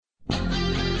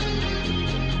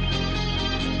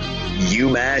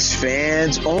UMass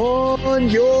fans on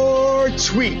your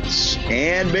tweets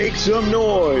and make some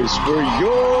noise for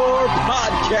your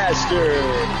podcaster.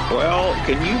 Well,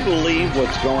 can you believe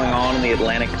what's going on in the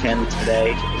Atlantic 10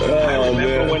 today? I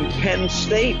remember when Penn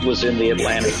State was in the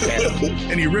Atlantic 10.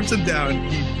 And he rips him down,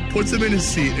 he puts him in his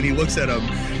seat, and he looks at him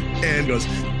and goes,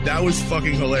 "That was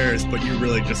fucking hilarious, but you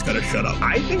really just gotta shut up."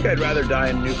 I think I'd rather die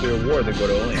in nuclear war than go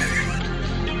to Olympics.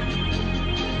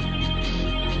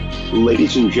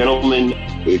 Ladies and gentlemen,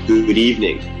 good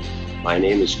evening. My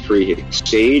name is Trey Hicks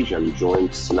Sage. I'm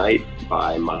joined tonight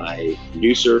by my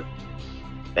producer,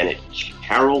 Bennett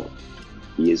Carroll.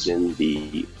 He is in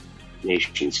the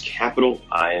nation's capital.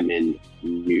 I am in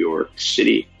New York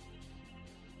City.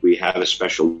 We have a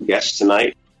special guest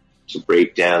tonight to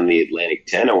break down the Atlantic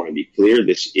 10. I want to be clear,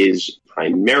 this is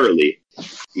primarily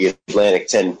the Atlantic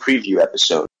 10 preview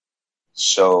episode.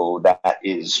 So that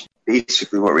is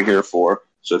basically what we're here for.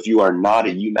 So if you are not a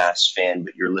UMass fan,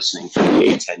 but you're listening to the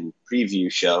A10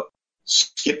 Preview show,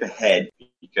 skip ahead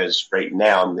because right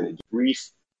now I'm going to do a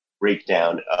brief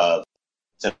breakdown of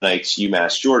tonight's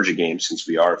UMass-Georgia game, since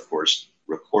we are, of course,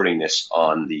 recording this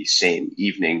on the same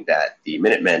evening that the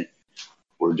Minutemen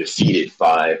were defeated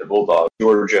by the Bulldogs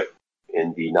Georgia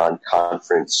in the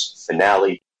non-conference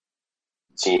finale.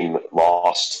 The team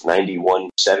lost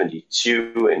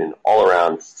 91-72 in an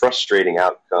all-around frustrating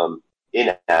outcome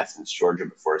in Athens, Georgia,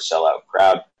 before a sellout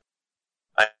crowd.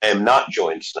 I am not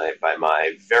joined tonight by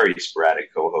my very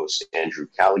sporadic co-host, Andrew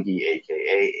Callaghy,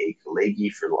 a.k.a.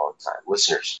 Kalegi for long-time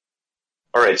listeners.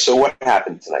 All right, so what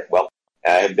happened tonight? Well,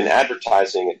 I have been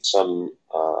advertising at some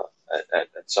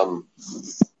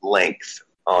length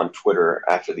on Twitter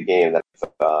after the game that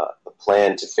the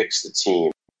plan to fix the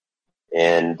team.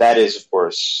 And that is, of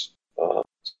course,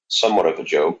 somewhat of a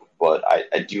joke, but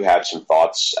I do have some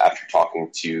thoughts after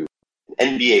talking to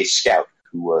an NBA scout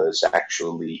who was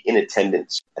actually in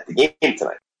attendance at the game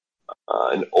tonight.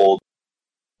 An old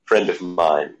friend of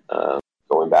mine,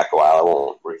 going back a while. I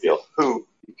won't reveal who,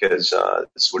 because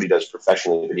this is what he does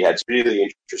professionally, but he had some really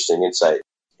interesting insight.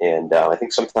 And I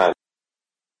think sometimes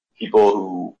people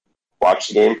who watch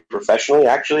the game professionally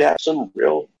actually have some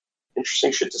real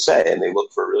interesting shit to say, and they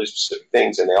look for really specific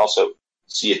things, and they also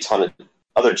see a ton of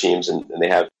other teams, and they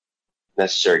have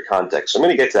necessary context. So I'm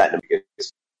going to get to that in a minute,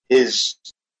 because his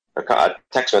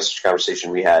text message conversation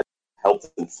we had helped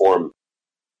inform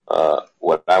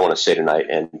what I want to say tonight,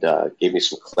 and gave me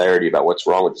some clarity about what's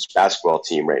wrong with this basketball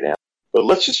team right now. But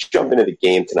let's just jump into the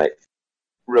game tonight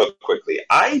real quickly.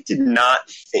 I did not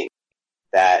think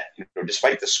that,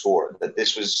 despite the score, that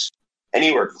this was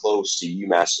anywhere close to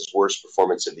UMass's worst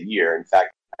performance of the year. In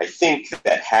fact, I think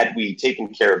that had we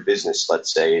taken care of business,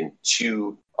 let's say, in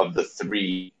two of the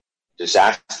three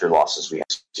disaster losses we had,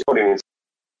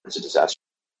 it's a disaster.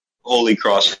 Holy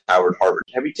Cross, Howard, Harvard.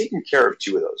 Had we taken care of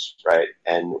two of those, right?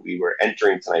 And we were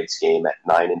entering tonight's game at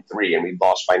 9-3, and we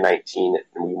lost by 19,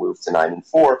 and we moved to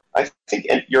 9-4. I think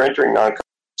you're entering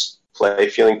non-conference play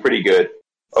feeling pretty good.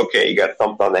 Okay, you got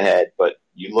thumped on the head, but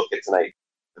you look at tonight,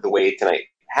 the way tonight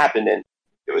happened, and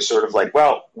it was sort of like,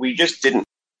 well, we just didn't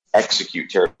execute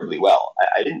terribly well.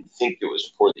 I didn't think it was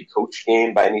a poorly coached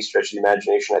game by any stretch of the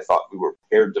imagination. I thought we were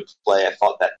prepared to play. I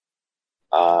thought that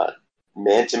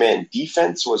man-to-man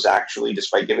defense was actually,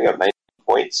 despite giving up 90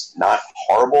 points, not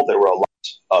horrible. There were a lot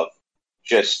of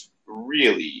just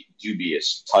really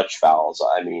dubious touch fouls.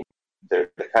 I mean, they're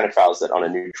the kind of fouls that on a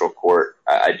neutral court,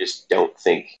 I just don't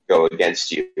think go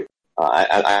against you.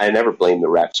 I never blame the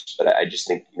refs, but I just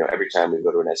think, every time we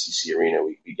go to an SEC arena,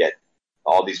 we get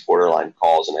all these borderline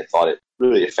calls, and I thought it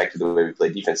really affected the way we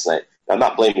played defense tonight. I'm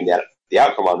not blaming the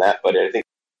outcome on that, but I think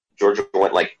Georgia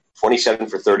went like 27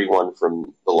 for 31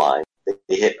 from the line.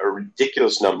 They hit a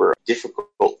ridiculous number of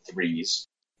difficult threes,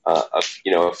 a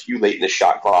few late in the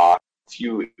shot clock, a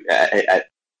few at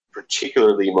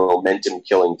particularly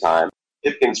momentum-killing time.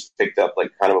 Pipkins picked up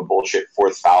like kind of a bullshit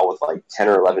fourth foul with like 10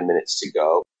 or 11 minutes to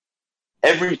go.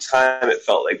 Every time it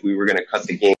felt like we were going to cut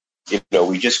the game,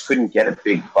 we just couldn't get a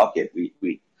big bucket.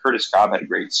 Curtis Cobb had a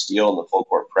great steal in the full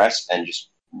court press and just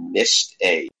missed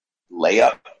a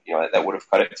layup, that would have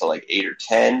cut it to like 8 or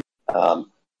 10.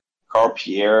 Carl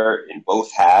Pierre in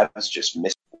both halves just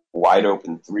missed wide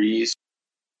open threes,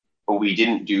 but we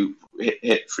didn't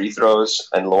hit free throws.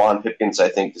 And Lawan Pipkins, I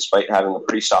think, despite having a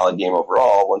pretty solid game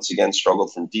overall, once again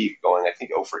struggled from deep, going, I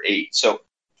think, 0 for 8. So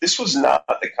this was not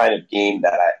the kind of game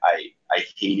that I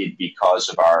hated because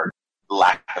of our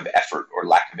lack of effort or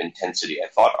lack of intensity. I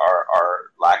thought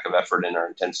our lack of effort and our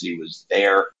intensity was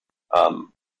there.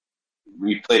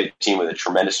 We played a team with a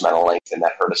tremendous amount of length, and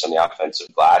that hurt us on the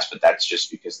offensive glass, but that's just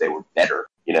because they were better,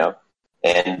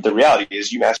 And the reality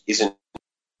is UMass isn't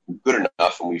good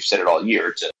enough, and we've said it all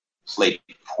year, to play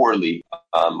poorly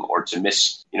or to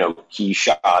miss, key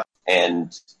shots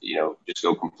and, just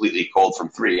go completely cold from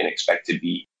three and expect to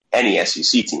beat any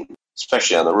SEC team,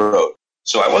 especially on the road.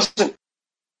 So I wasn't,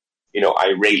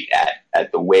 irate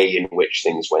at the way in which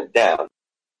things went down.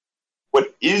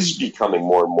 What is becoming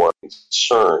more and more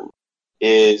concern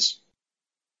is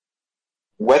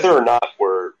whether or not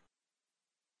we're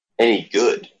any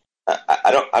good.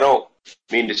 I don't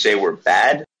mean to say we're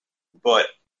bad, but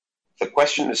the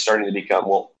question is starting to become,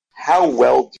 well, how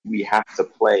well do we have to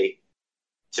play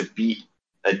to beat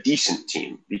a decent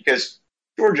team? Because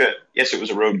Georgia, yes, it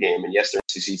was a road game, and yes, they're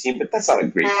an SEC team, but that's not a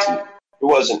great team. It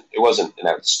wasn't an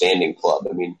outstanding club.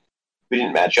 I mean, we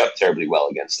didn't match up terribly well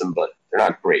against them, but they're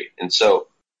not great. And so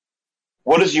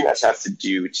what does UMass have to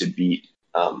do to beat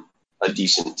a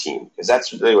decent team? Because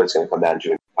that's really what it's going to come down to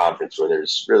in a conference where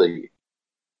there's really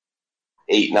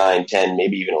 8, 9, 10,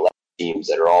 maybe even 11 teams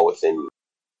that are all within,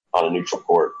 on a neutral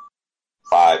court,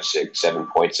 5, 6, 7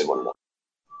 points of one another.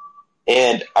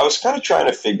 And I was kind of trying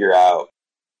to figure out,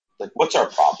 what's our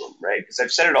problem, right? Because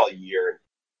I've said it all year.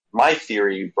 My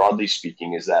theory, broadly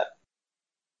speaking, is that,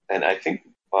 and I think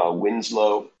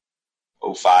Winslow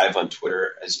 05 on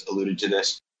Twitter has alluded to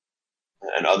this,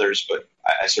 and others, but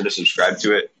I sort of subscribe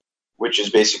to it, which is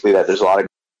basically that there's a lot of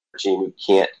team who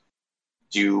can't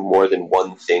do more than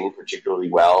one thing particularly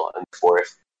well, and therefore if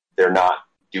they're not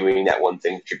doing that one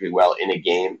thing particularly well in a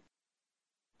game,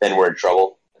 then we're in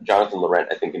trouble. Jonathan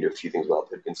Laurent, I think, can do a few things well.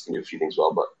 Pipkins can do a few things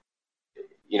well, but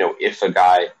if a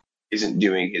guy isn't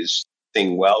doing his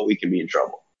thing well, we can be in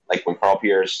trouble. Like when Carl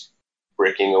Pierre's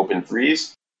breaking open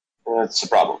threes, that's a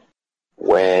problem.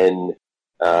 When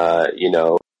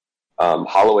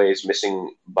Holloway's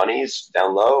missing bunnies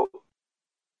down low,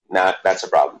 that's a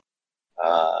problem.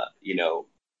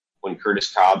 When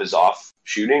Curtis Cobb is off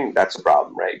shooting, that's a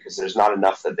problem, right? Because there's not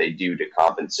enough that they do to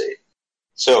compensate.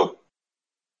 So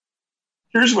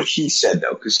here's what he said,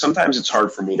 though, because sometimes it's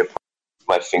hard for me to put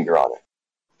my finger on it.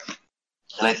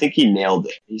 And I think he nailed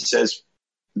it. He says,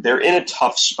 they're in a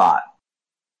tough spot,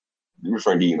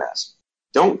 referring to UMass.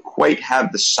 Don't quite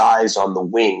have the size on the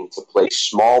wing to play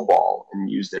small ball and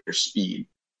use their speed.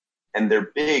 And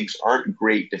their bigs aren't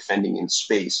great defending in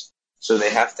space, so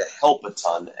they have to help a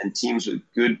ton, and teams with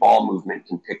good ball movement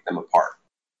can pick them apart.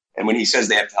 And when he says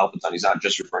they have to help a ton, he's not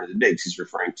just referring to the bigs, he's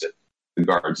referring to the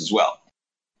guards as well.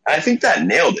 And I think that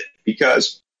nailed it,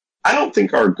 because I don't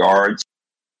think our guards,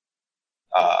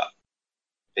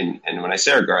 and when I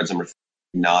say our guards, I'm referring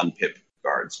to non-Pip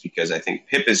guards, because I think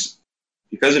Pip is,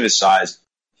 because of his size,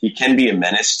 he can be a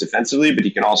menace defensively, but he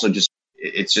can also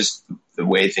it's just the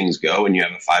way things go, and you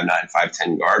have a 5'9",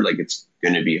 5'10" guard, it's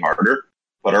going to be harder.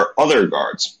 But our other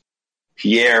guards,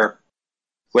 Pierre,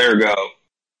 Clergo,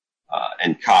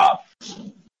 and Cobb,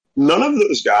 none of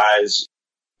those guys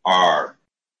are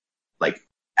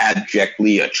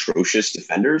abjectly atrocious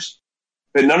defenders,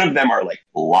 but none of them are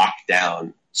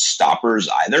lockdown stoppers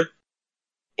either.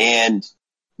 And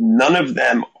none of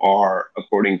them are,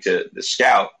 according to the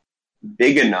scout,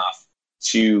 big enough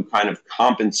to kind of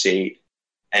compensate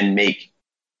and make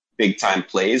big time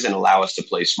plays and allow us to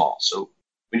play small. So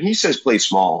when he says play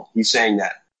small, he's saying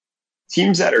that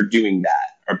teams that are doing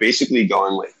that are basically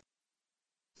going with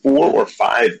 4 or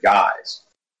 5 guys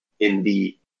in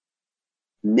the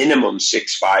minimum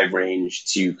 6'5" range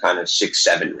to kind of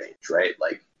 6'7" range, right?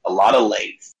 A lot of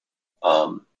length,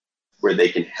 where they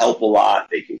can help a lot,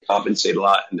 they can compensate a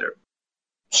lot, and they're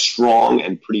strong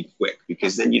and pretty quick,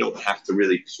 because then you don't have to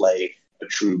really play a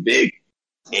true big,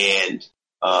 and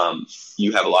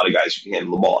you have a lot of guys who can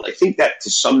handle the ball. And I think that to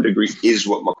some degree is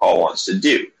what McCall wants to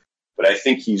do. But I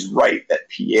think he's right that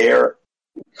Pierre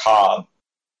and Cobb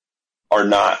are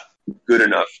not good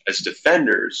enough as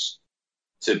defenders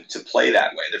to play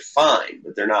that way. They're fine,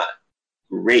 but they're not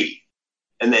great.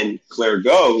 And then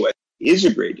Clergo, who is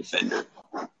a great defender,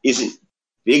 isn't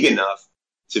big enough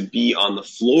to be on the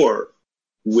floor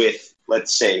with,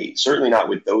 let's say, certainly not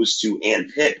with those two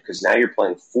and Pitt, because now you're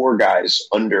playing 4 guys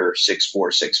under 6'4",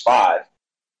 6'5",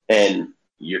 and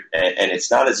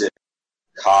it's not as if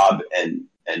Cobb and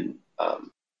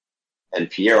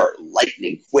Pierre are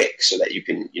lightning quick so that you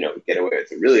can, get away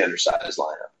with a really undersized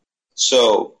lineup.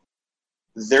 So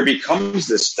there becomes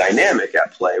this dynamic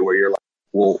at play where you're like,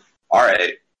 well, all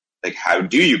right, how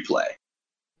do you play?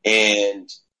 And,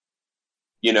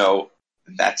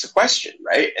 that's a question,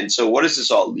 right? And so what does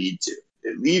this all lead to?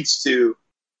 It leads to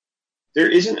there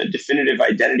isn't a definitive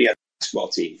identity of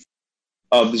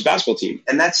this basketball team.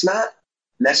 And that's not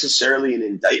necessarily an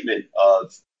indictment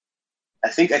of, I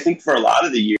think for a lot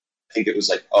of the year, I think it was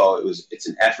it's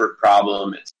an effort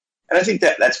problem. And I think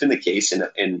that's been the case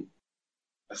in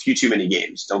a few too many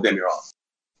games. Don't get me wrong.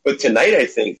 But tonight, I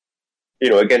think,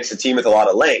 against a team with a lot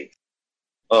of length,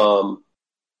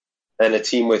 and a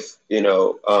team with,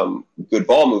 good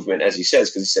ball movement, as he says,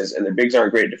 because he says, and their bigs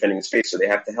aren't great at defending in space, so they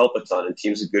have to help a ton, and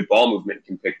teams with good ball movement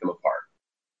can pick them apart.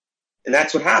 And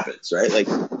that's what happens, right? Like,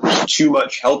 there's too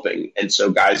much helping, and so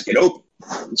guys get open.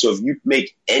 And so if you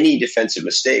make any defensive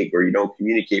mistake or you don't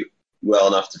communicate well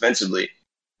enough defensively,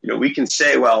 we can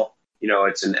say, well,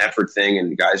 it's an effort thing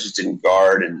and the guys just didn't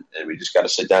guard and we just got to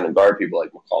sit down and guard people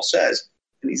like McCall says.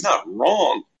 And he's not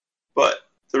wrong. But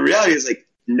the reality is, like,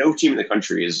 no team in the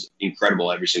country is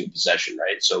incredible every single possession,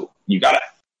 right? So you gotta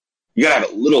have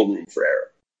a little room for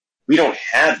error. We don't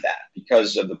have that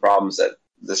because of the problems that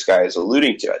this guy is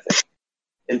alluding to, I think.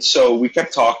 And so we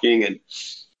kept talking and,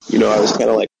 I was kind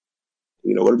of like,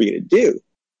 what are we going to do?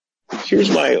 Here's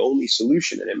my only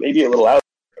solution. And it may be a little out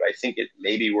there, but I think it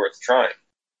may be worth trying.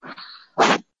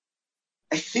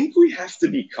 I think we have to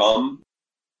become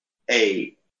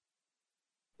a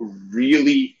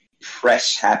really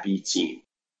press-happy team.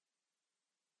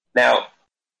 Now,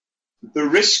 the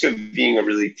risk of being a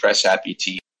really press-happy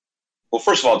team, well,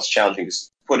 first of all, it's challenging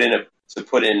because to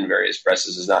put in various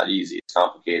presses is not easy. It's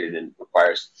complicated and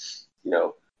requires,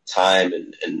 time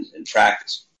and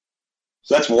practice.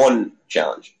 So that's one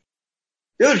challenge.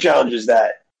 The other challenge is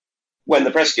that when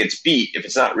the press gets beat, if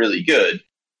it's not really good,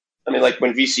 I mean, like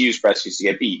when VCU's press used to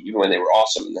get beat, even when they were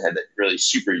awesome and they had that really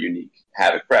super unique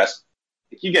Havoc press,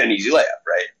 like, you get an easy layup,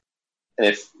 right? And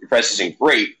if your press isn't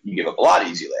great, you give up a lot of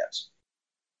easy layups.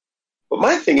 But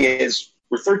my thing is,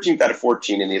 we're 13th out of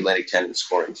 14 in the Atlantic 10 in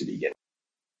scoring to begin.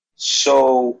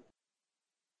 So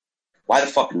why the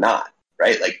fuck not,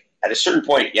 right? Like, at a certain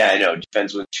point, yeah, I know,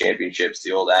 defense wins championships,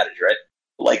 the old adage, right?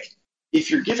 But, like, if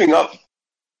you're giving up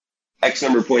X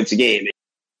number of points a game and you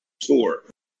score, at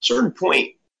a certain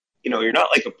point, you're not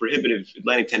like a prohibitive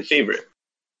Atlantic 10 favorite.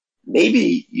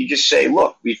 Maybe you just say,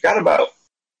 look, we've got about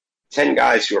 10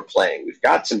 guys who are playing. We've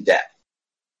got some depth.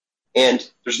 And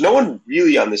there's no one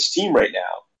really on this team right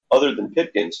now, other than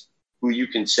Pipkins, who you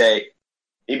can say,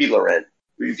 maybe Laurent,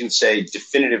 who you can say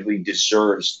definitively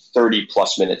deserves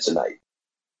 30-plus minutes a night.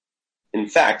 In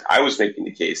fact, I was making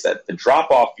the case that the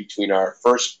drop-off between our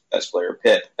first best player,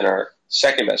 Pip, and our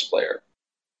second best player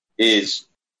is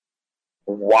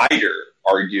wider,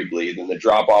 arguably, than the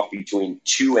drop-off between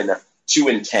 2 and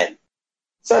 10.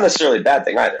 It's not necessarily a bad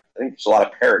thing either. I think there's a lot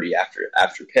of parity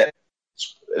after Pip,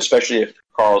 especially if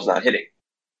Carl's not hitting.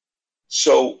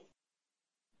 So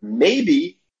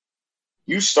maybe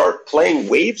you start playing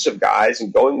waves of guys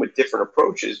and going with different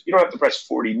approaches. You don't have to press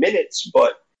 40 minutes,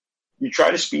 but you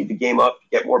try to speed the game up,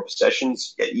 get more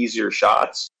possessions, get easier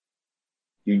shots.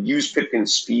 You use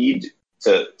Pipkin's speed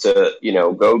to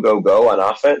go on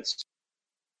offense.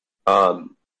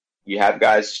 You have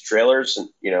guys trailers and,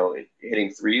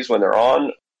 hitting threes when they're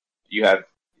on. You have,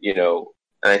 and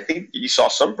I think you saw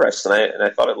some press tonight, and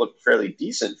I thought it looked fairly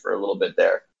decent for a little bit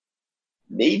there.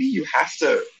 Maybe you have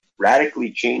to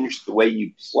radically change the way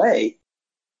you play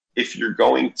if you're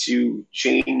going to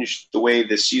change the way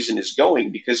this season is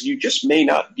going, because you just may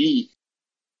not be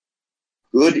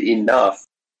good enough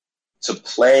to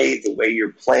play the way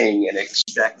you're playing and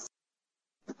expect,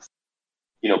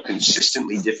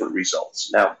 consistently different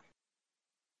results. Now,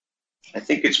 I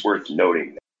think it's worth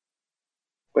noting that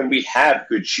when we have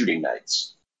good shooting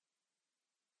nights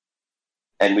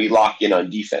and we lock in on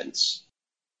defense,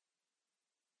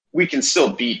 we can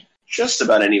still beat just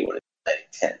about anyone in the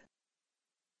Atlantic 10.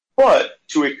 But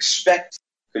to expect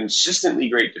consistently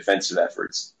great defensive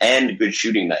efforts and good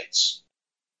shooting nights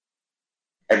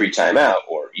every time out,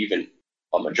 or even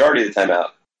a majority of the time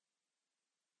out,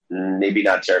 maybe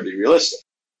not terribly realistic.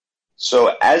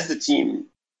 So as the team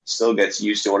still gets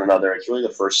used to one another, it's really the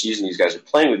first season these guys are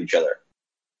playing with each other.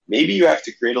 Maybe you have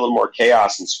to create a little more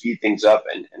chaos and speed things up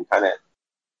and kind of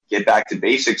get back to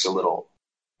basics a little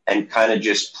and kind of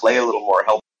just play a little more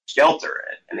helter-skelter.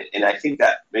 And I think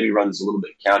that maybe runs a little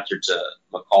bit counter to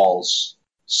McCall's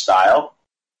style.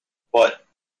 But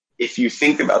if you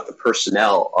think about the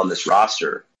personnel on this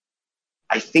roster,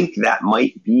 I think that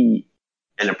might be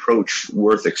an approach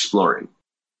worth exploring.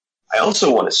 I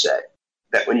also want to say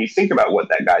that when you think about what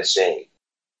that guy's saying,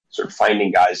 sort of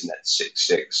finding guys in that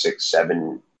 6'6",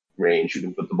 6'7" range who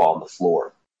can put the ball on the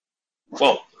floor,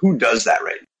 well, who does that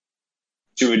right now?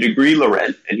 To a degree,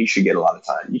 Laurent, and he should get a lot of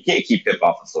time. You can't keep Pip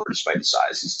off the floor despite his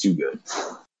size. He's too good.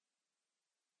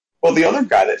 Well, the other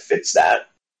guy that fits that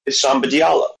is Samba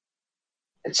Diallo.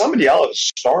 And Samba Diallo has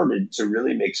started to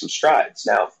really make some strides.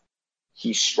 Now,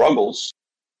 he struggles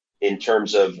in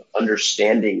terms of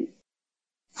understanding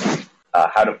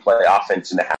how to play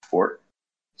offense in the half court.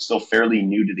 Still fairly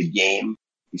new to the game.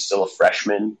 He's still a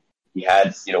freshman. He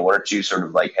had, one or two sort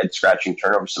of like head scratching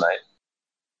turnovers tonight,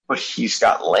 but he's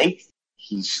got length.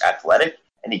 He's athletic,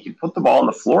 and he can put the ball on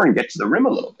the floor and get to the rim a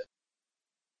little bit.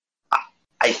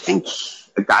 I think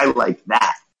a guy like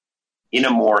that, in a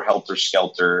more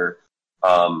helter-skelter,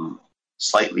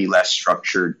 slightly less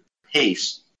structured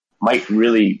pace, might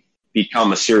really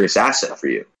become a serious asset for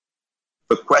you.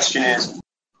 The question is,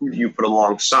 who do you put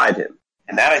alongside him?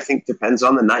 And that, I think, depends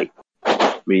on the night.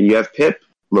 I mean, you have Pip,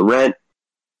 Laurent.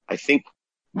 I think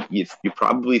you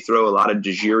probably throw a lot of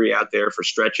Dejiri out there for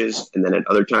stretches, and then at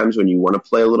other times when you want to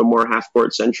play a little more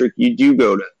half-court centric, you do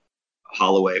go to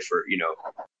Holloway for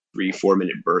 3-4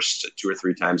 minute bursts 2 or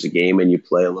 3 times a game, and you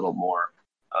play a little more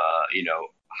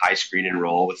high screen and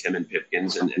roll with him and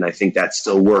Pipkins, and I think that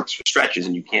still works for stretches,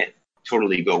 and you can't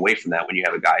totally go away from that when you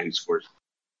have a guy who scores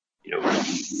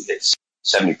it's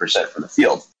 70% from the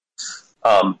field.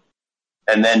 And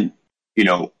then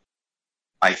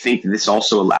I think this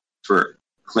also allows for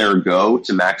Claire Go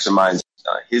to maximize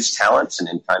his talents and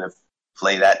kind of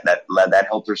play that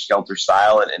helter-skelter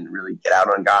style and really get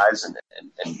out on guys and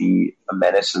be a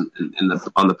menace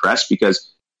on the press,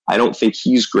 because I don't think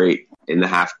he's great in the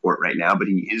half court right now, but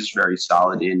he is very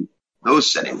solid in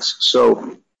those settings.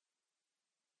 So,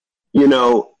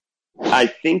 I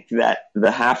think that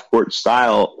the half court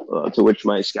style to which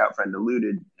my scout friend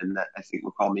alluded, and that I think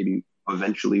McCall maybe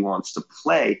eventually wants to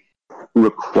play,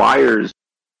 requires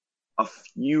a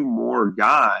few more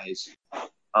guys,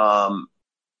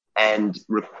 and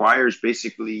requires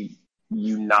basically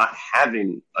you not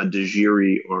having a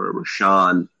Dejiri or a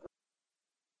Rashawn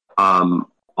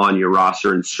on your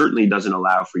roster, and certainly doesn't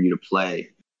allow for you to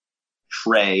play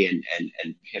Trey and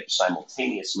Pip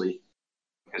simultaneously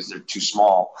because they're too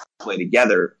small to play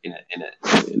together in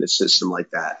a system like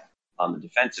that on the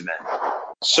defensive end.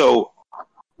 So,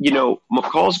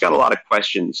 McCall's got a lot of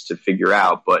questions to figure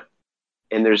out,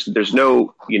 and there's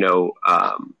no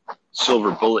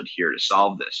silver bullet here to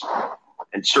solve this.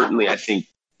 And certainly, I think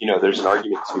there's an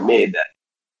argument to be made that,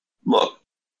 look,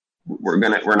 we're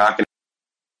not gonna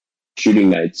shooting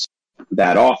nights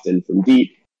that often from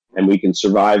deep, and we can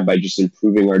survive by just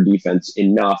improving our defense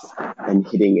enough and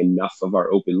hitting enough of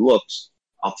our open looks.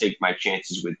 I'll take my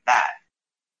chances with that.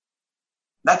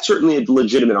 That's certainly a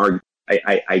legitimate argument.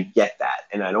 I get that,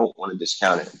 and I don't want to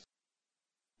discount it.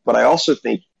 But I also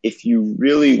think if you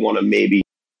really want to maybe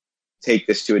take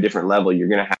this to a different level, you're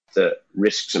going to have to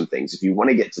risk some things. If you want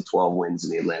to get to 12 wins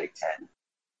in the Atlantic 10,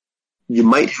 you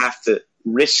might have to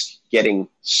risk getting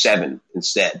 7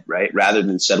 instead, right? Rather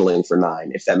than settling for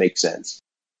 9, if that makes sense.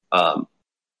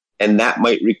 And that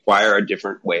might require a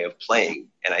different way of playing.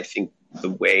 And I think the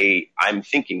way I'm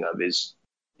thinking of is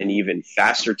an even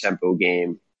faster tempo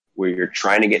game where you're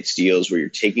trying to get steals, where you're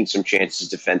taking some chances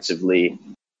defensively,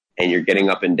 and you're getting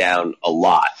up and down a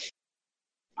lot.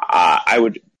 I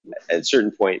would, at a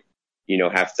certain point,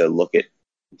 have to look at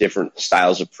different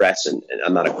styles of press, and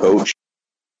I'm not a coach,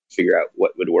 figure out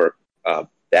what would work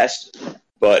best.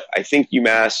 But I think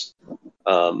UMass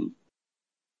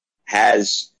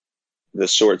has the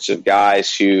sorts of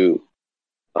guys who,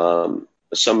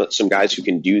 some guys who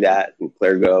can do that, and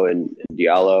Clergo and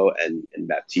Diallo and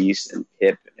Baptiste and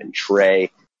Pip and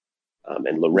Trey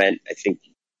and Laurent. I think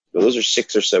those are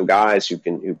 6 or so guys who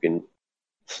can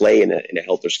play in a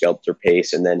helter-skelter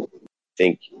pace. And then I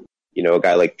think a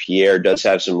guy like Pierre does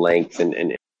have some length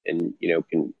and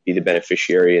can be the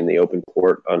beneficiary in the open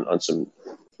court on some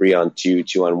 3-on-2,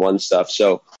 2-on-1 stuff.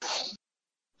 So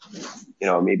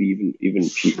maybe even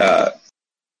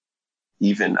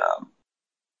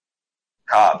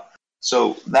Cobb.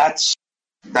 So that's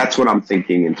what I'm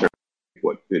thinking in terms of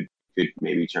what could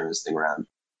maybe turn this thing around.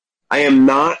 I am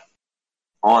not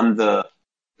on the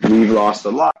we've lost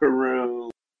the locker room.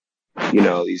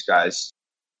 These guys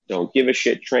don't give a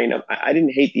shit train. I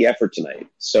didn't hate the effort tonight,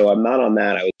 so I'm not on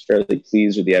that. I was fairly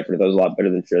pleased with the effort. That was a lot better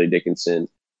than Fairleigh Dickinson.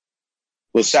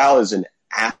 LaSalle is an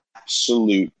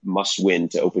absolute must-win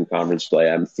to open conference play.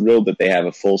 I'm thrilled that they have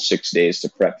a full 6 days to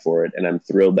prep for it, and I'm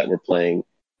thrilled that we're playing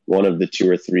one of the 2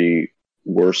 or 3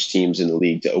 worst teams in the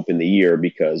league to open the year,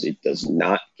 because it does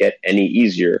not get any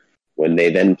easier when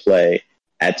they then play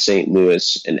at St.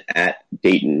 Louis and at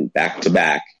Dayton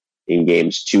back-to-back in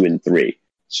games 2 and 3.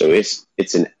 So it's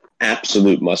an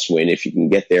absolute must-win. If you can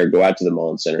get there, go out to the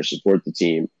Mullen Center, support the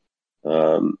team.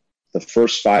 The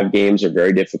first 5 games are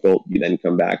very difficult. You then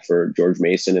come back for George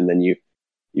Mason, and then you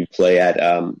play at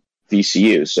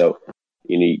VCU. So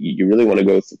you really want to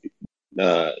go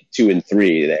 2 and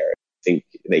 3 there. I think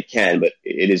they can, but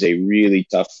it is a really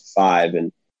tough 5,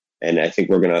 and I think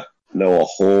we're going to know a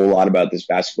whole lot about this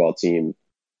basketball team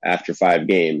after 5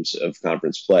 games of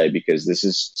conference play, because this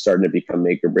is starting to become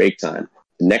make or break time.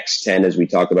 The next 10, as we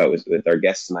talk about with our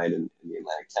guest tonight in the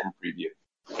Atlantic 10 preview,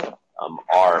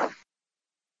 are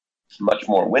much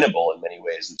more winnable in many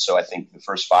ways. And so I think the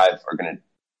first 5 are going to,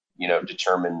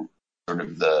 determine sort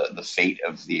of the fate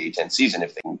of the A10 season.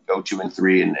 If they can go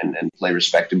 2-3 and play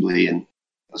respectably in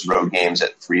those road games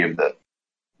at 3 of the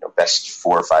best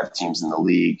 4 or 5 teams in the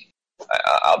league,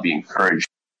 I'll be encouraged.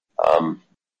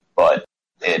 But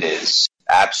it is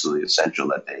absolutely essential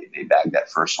that they bag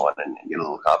that first one and get a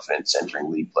little confidence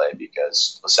entering league play,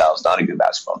 because LaSalle is not a good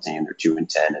basketball team. They're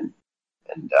 2-10, and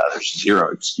there's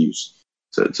zero excuse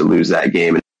to lose that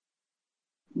game.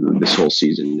 And this whole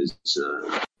season is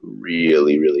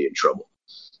really, really in trouble.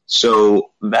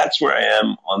 So that's where I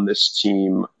am on this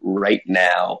team right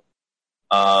now.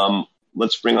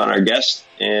 Let's bring on our guest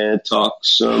and talk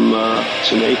some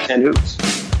A10 hoops.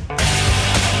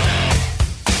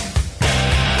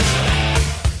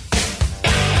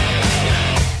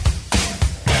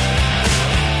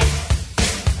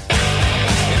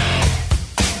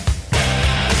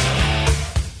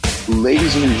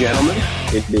 Ladies and gentlemen,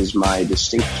 it is my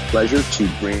distinct pleasure to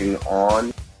bring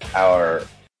on our,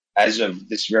 as of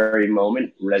this very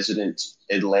moment, resident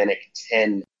Atlantic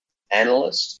 10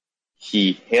 analyst.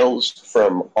 He hails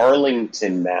from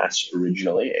Arlington, Mass.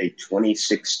 Originally, a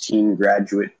 2016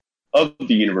 graduate of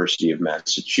the University of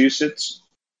Massachusetts,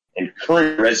 and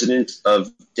current resident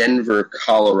of Denver,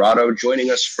 Colorado, joining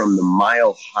us from the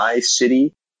Mile High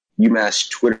City, UMass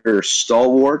Twitter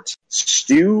stalwart,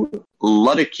 Stu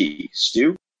Luddecke.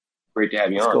 Stu, great to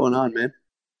have you on. What's going on, man?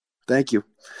 Thank you.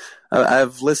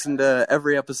 I've listened to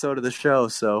every episode of the show,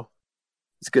 so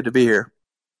it's good to be here.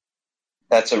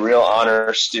 That's a real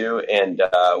honor, Stu, and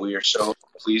we are so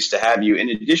pleased to have you. In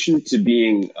addition to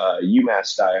being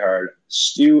UMass diehard,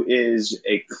 Stu is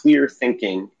a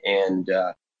clear-thinking and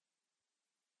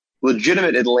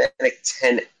legitimate Atlantic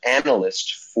 10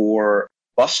 analyst for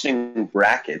Busting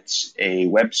Brackets, a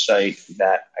website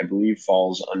that I believe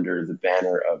falls under the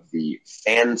banner of the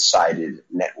Fansided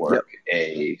Network,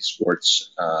 a sports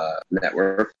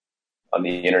network on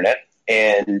the internet.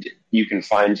 And you can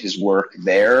find his work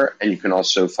there, and you can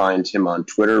also find him on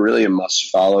Twitter, really a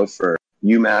must-follow for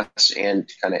UMass and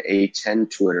kind of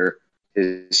A10 Twitter.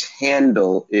 His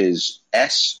handle is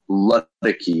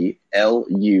sluddecke,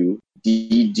 Luddecke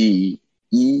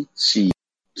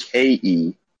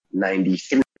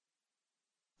 93.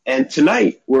 And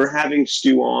tonight we're having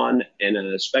Stu on in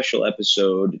a special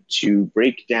episode to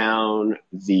break down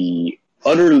the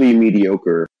utterly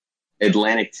mediocre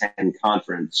Atlantic 10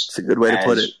 Conference. It's a good way to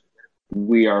put it.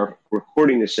 We are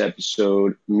recording this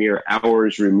episode mere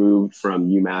hours removed from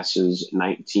UMass's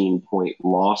 19-point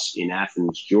loss in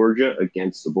Athens, Georgia,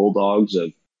 against the Bulldogs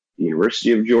of the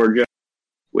University of Georgia,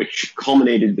 which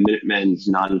culminated the Minutemen's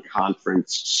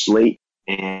non-conference slate,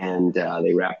 and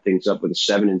they wrapped things up with a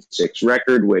 7-6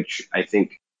 record, which I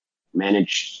think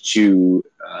managed to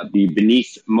be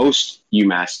beneath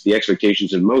the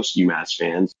expectations of most UMass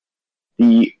fans.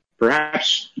 The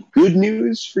perhaps good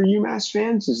news for UMass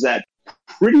fans is that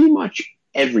pretty much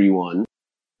everyone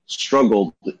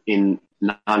struggled in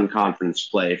non-conference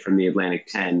play from the Atlantic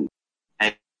 10.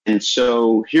 And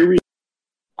so here we are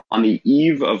on the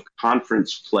eve of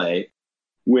conference play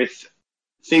with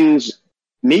things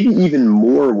maybe even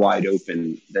more wide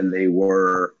open than they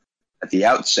were at the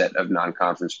outset of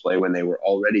non-conference play, when they were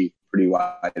already pretty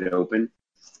wide open.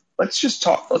 Let's just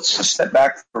step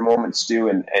back for a moment, Stu,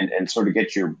 and sort of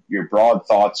get your broad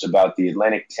thoughts about the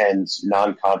Atlantic 10's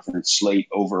non-conference slate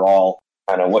overall,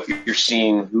 kind of what you're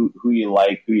seeing, who you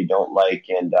like, who you don't like,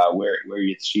 and where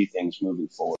you see things moving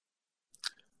forward.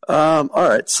 All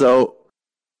right, so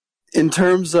in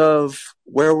terms of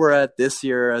where we're at this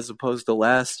year as opposed to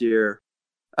last year,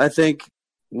 I think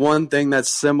one thing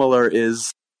that's similar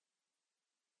is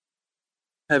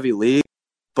heavy league,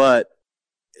 but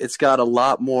it's got a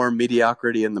lot more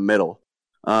mediocrity in the middle.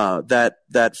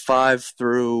 That 5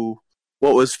 through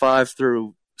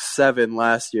 7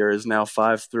 last year is now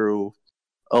 5 through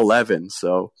 11.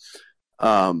 So,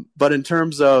 but in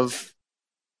terms of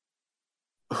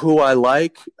who I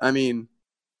like, I mean,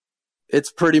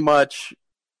 it's pretty much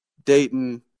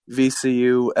Dayton,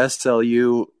 VCU,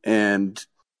 SLU, and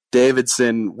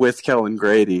Davidson with Kellen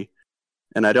Grady.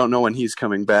 And I don't know when he's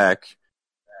coming back.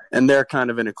 And they're kind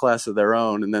of in a class of their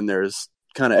own, and then there's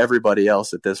kind of everybody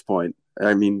else at this point.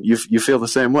 I mean, you feel the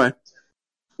same way?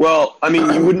 Well, I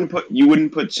mean, you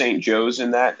wouldn't put St. Joe's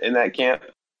in that camp.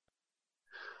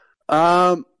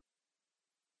 I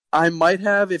might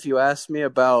have if you asked me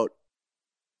about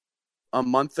a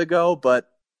month ago, but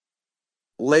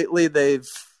lately they've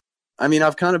I mean,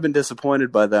 I've kind of been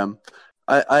disappointed by them.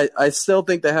 I still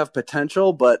think they have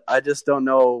potential, but I just don't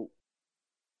know.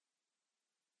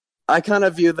 I kind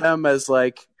of view them as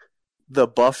like the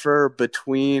buffer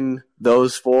between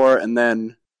those four and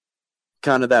then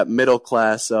kind of that middle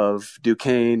class of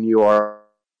Duquesne,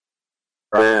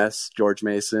 UMass, George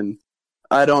Mason.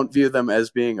 I don't view them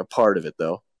as being a part of it,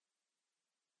 though.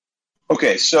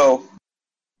 Okay, so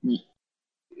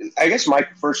I guess my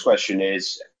first question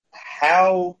is,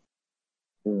 how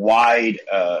wide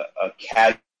a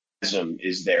chasm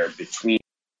is there between,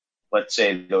 let's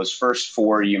say, those first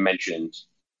four you mentioned,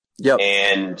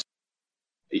 and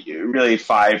really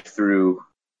 5 through,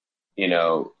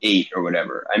 8 or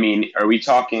whatever? I mean, are we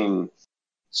talking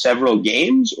several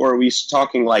games, or are we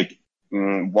talking like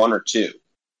 1 or 2?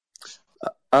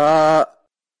 I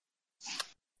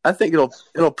think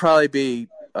it'll probably be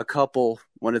a couple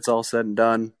when it's all said and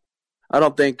done. I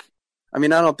don't think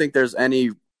there's any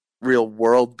real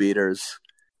world beaters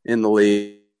in the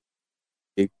league.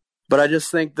 But I just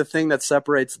think the thing that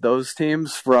separates those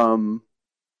teams from,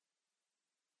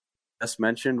 as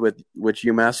mentioned, which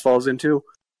UMass falls into,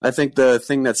 I think the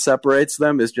thing that separates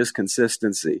them is just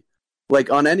consistency.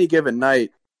 Like on any given night,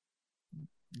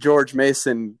 George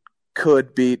Mason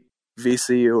could beat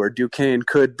VCU or Duquesne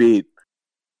could beat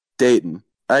Dayton.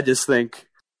 I just think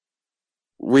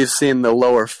we've seen the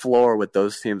lower floor with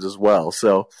those teams as well.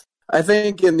 So I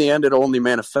think in the end it'll only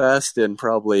manifest in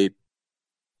probably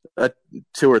a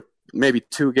 2 or maybe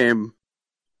 2 game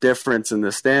difference in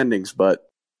the standings, but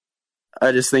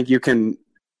I just think you can,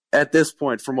 at this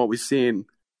point, from what we've seen,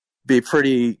 be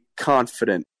pretty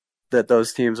confident that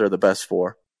those teams are the best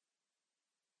 4.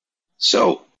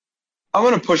 So I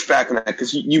want to push back on that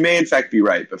because you may in fact be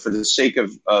right, but for the sake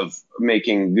of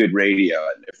making good radio,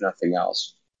 if nothing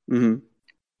else,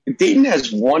 Dayton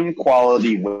has 1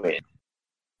 quality win.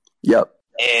 Yep.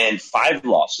 And 5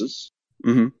 losses.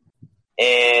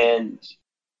 And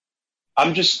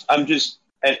I'm just,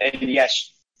 and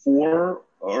yes, 4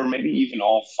 or maybe even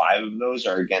all 5 of those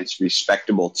are against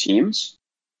respectable teams.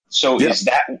 So is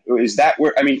that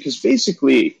where, I mean, because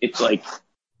basically it's like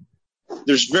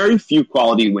there's very few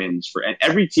quality wins and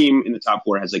every team in the top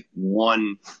 4 has like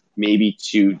 1, maybe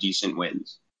 2 decent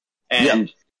wins.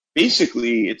 And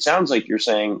basically it sounds like you're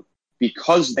saying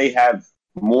because they have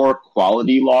more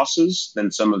quality losses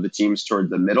than some of the teams toward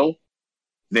the middle,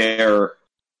 they're,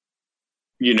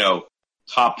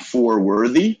 top 4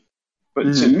 worthy. But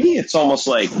to me, it's almost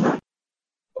like,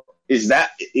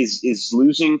 is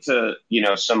losing to,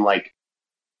 some like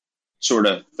sort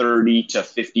of 30 to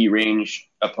 50 range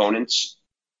opponents,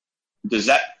 does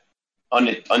that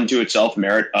unto itself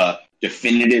merit a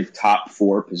definitive top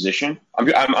 4 position?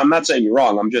 I'm not saying you're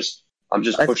wrong. I'm just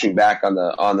pushing back on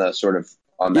the sort of,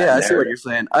 on that narrative. I see what you're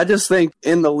saying. I just think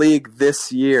in the league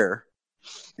this year,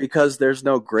 because there's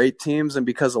no great teams and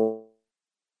because of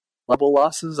level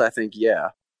losses, I think,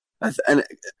 and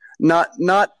not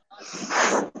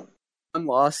one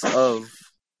loss of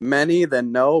many,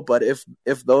 then no, but if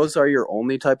those are your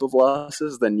only type of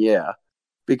losses, then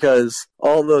because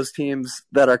all those teams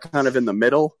that are kind of in the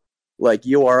middle, like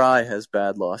URI has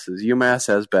bad losses, UMass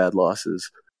has bad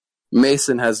losses,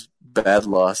 Mason has bad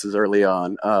losses early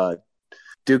on,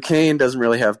 Duquesne doesn't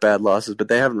really have bad losses, but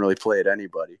they haven't really played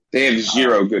anybody. They have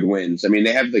 0 good wins. I mean,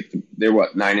 they have they're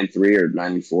 9-3 or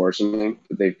 9-4 or something,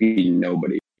 but they've beaten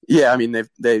nobody. Yeah, I mean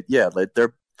like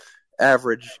their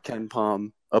average Ken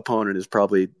Palm opponent is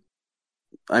probably,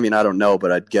 I mean, I don't know,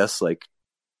 but I'd guess like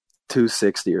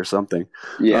 260 or something.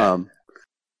 Yeah.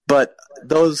 But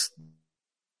it's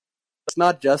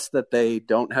not just that they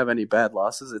don't have any bad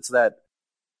losses, it's that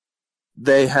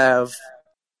they have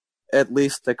at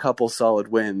least a couple solid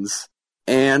wins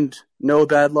and no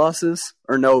bad losses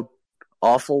or no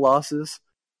awful losses.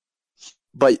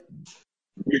 But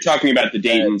you're talking about the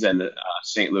Daytons and the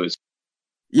St. Louis.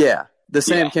 Yeah, the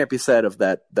same can't be said of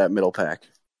that middle pack.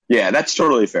 Yeah, that's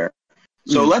totally fair.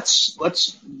 So let's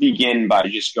begin by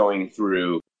just going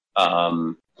through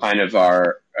kind of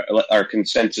our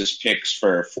consensus picks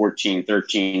for 14,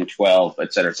 13, 12,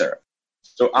 et cetera, et cetera.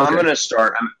 So I'm going to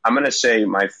start. I'm going to say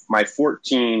my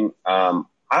 14. I'm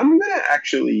going to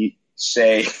actually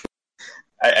say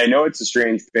I know it's a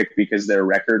strange pick because their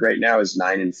record right now is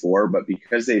 9-4, but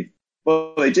because they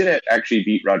did actually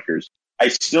beat Rutgers. I'm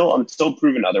still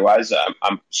proven otherwise.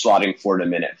 I'm slotting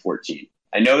Fordham in at 14.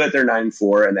 I know that they're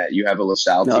 9-4 and that you have a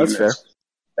LaSalle team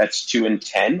that's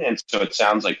 2-10, and so it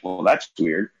sounds like, well, that's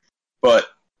weird. But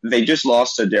they just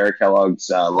lost to Derek Kellogg's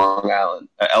Long Island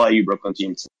LIU Brooklyn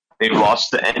team. They lost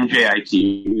to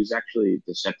NJIT, who's actually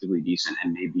deceptively decent,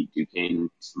 and they beat Duquesne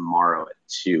tomorrow at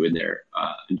 2 in their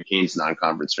Duquesne's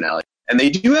non-conference finale. And they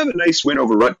do have a nice win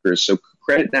over Rutgers, so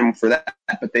credit them for that.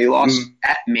 But they lost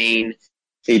at Maine.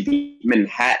 They beat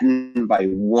Manhattan by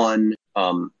 1.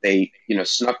 They,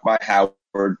 snuck by Howard,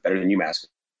 better than UMass.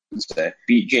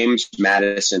 Beat James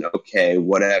Madison, okay,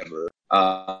 whatever.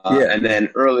 And then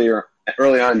early on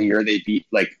in the year, they beat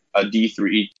like a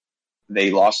D3. They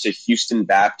lost to Houston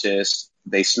Baptist.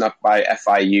 They snuck by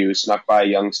FIU, snuck by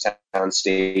Youngstown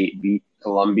State, beat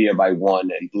Columbia by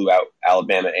 1, and blew out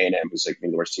Alabama A&M, who's like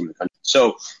maybe the worst team in the country.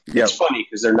 So it's funny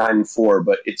because they're 9-4,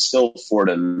 but it's still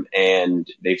Fordham, and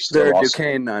they've still lost.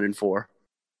 Duquesne 9-4.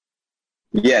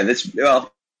 Yeah,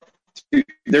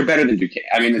 they're better than Duquesne.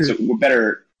 I mean,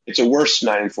 it's a worse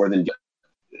 9-4 than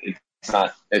it's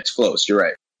not. It's close. You're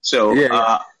right. So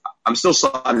I'm still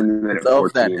slotting them in at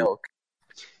 14. That ilk.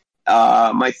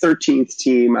 My 13th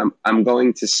team, I'm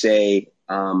going to say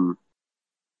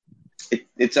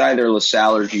it's either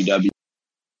LaSalle or GW.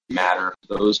 Matter.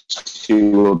 Those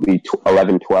two will be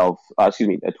 11-12.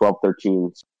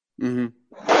 12-13. Mm-hmm.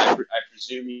 I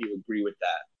presume you agree with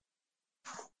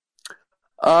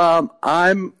that.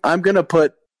 I'm gonna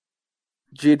put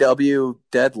GW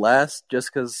dead last just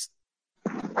because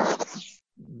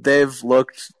they've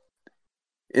looked,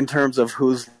 in terms of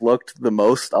who's looked the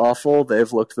most awful,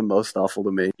 they've looked the most awful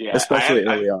to me, especially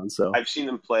early on. So I've seen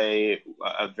them play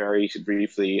very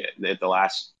briefly at the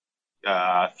last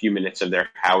few minutes of their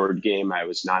Howard game. I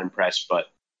was not impressed, but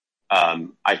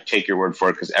I take your word for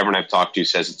it because everyone I've talked to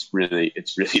says it's really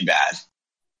bad.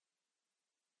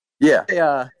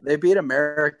 Yeah, they beat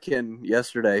American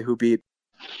yesterday, who beat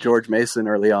George Mason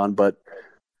early on, but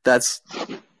that's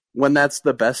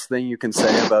the best thing you can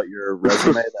say about your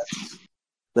resume.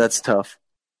 That's tough.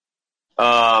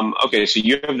 Okay, so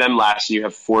you have them last, and you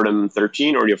have Fordham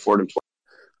 13, or do you have Fordham 12?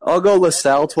 I'll go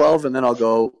LaSalle 12, and then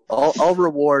I'll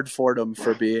reward Fordham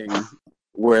for being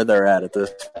where they're at this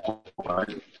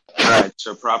point. All right,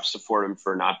 so props to Fordham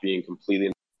for not being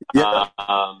completely. Yeah.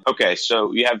 Okay,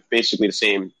 so you have basically the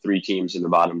same 3 teams in the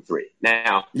bottom 3.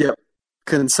 Now. Yep.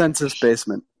 Consensus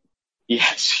basement.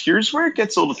 Yes, here's where it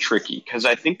gets a little tricky, because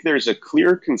I think there's a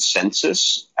clear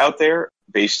consensus out there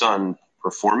based on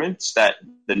performance that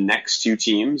the next 2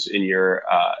 teams in your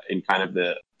in kind of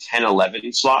the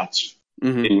 10-11 slots,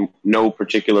 in no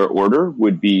particular order,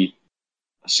 would be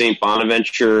St.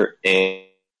 Bonaventure and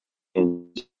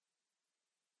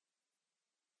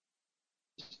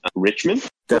Richmond.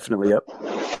 Definitely, yep.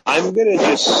 I'm going to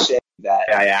just say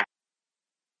that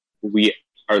we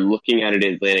are looking at it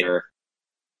in Atlantic,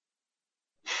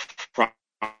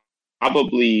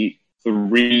 probably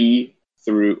 3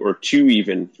 through, or 2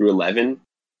 even, through 11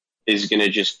 is going to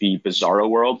just be Bizarro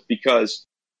World, because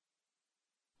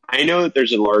I know that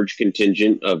there's a large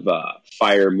contingent of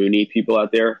Fire Mooney people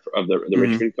out there, of the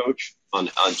Richmond coach on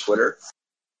Twitter.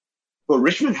 But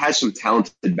Richmond has some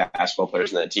talented basketball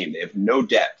players in that team. They have no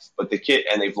depth, but the kid,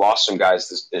 and they've lost some guys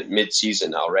this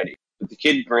mid-season already. But the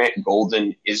kid Grant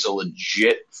Golden is a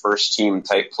legit first-team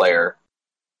type player.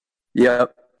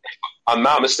 Yep. If I'm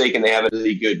not mistaken, they have a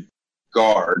really good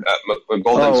guard.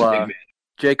 Golden's a big man.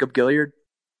 Jacob Gilliard?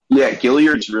 Yeah,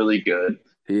 Gilliard's really good.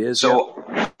 He is. So,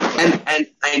 and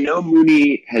I know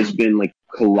Mooney has been like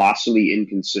colossally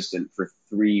inconsistent for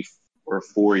 3 or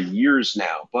 4 years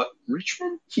now, but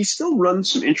Richmond, he still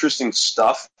runs some interesting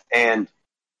stuff. And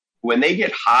when they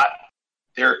get hot,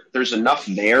 there's enough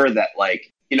there that,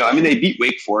 like, they beat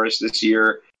Wake Forest this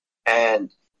year, and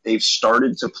they've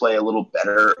started to play a little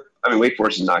better. I mean, Wake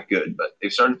Forest is not good, but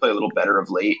they've started to play a little better of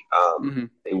late.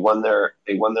 They won their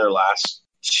last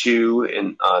 2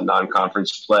 in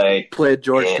non-conference play. Played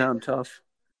Georgetown tough.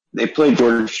 They played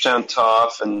Georgetown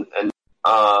tough, and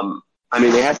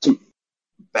they had some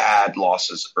bad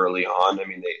losses early on. I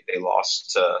mean, they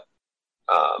lost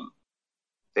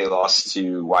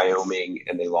to Wyoming,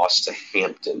 and they lost to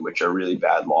Hampton, which are really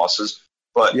bad losses.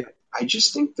 But I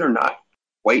just think they're not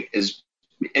quite as,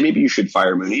 and maybe you should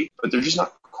fire Mooney, but they're just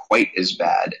not quite as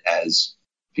bad as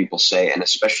people say. And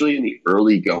especially in the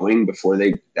early going, before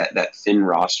that thin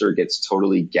roster gets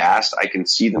totally gassed, I can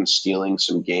see them stealing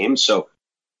some games. So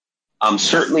I'm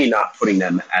certainly not putting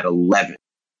them at 11.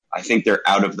 I think they're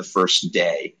out of the first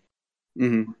day.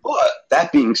 But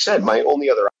that being said, my only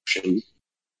other option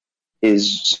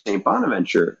is St.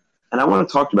 Bonaventure. And I want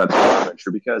to talk about St.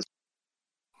 Bonaventure because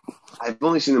I've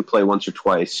only seen them play once or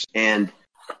twice. And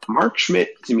Mark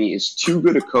Schmidt, to me, is too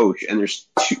good a coach. And there's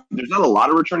not a lot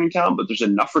of returning talent, but there's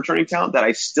enough returning talent that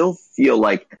I still feel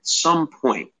like at some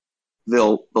point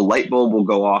the light bulb will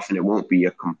go off and it won't be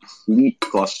a complete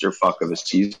clusterfuck of a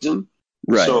season.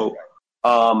 Right. So,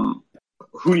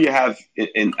 who do you have?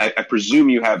 I presume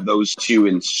you have those 2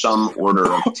 in some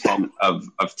order of 10,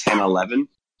 of 10, 11.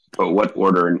 But what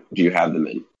order do you have them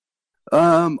in?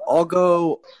 I'll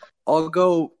go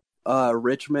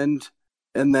Richmond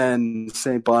and then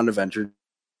St. Bonaventure.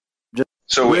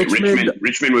 So wait,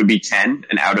 Richmond would be 10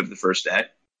 and out of the first day?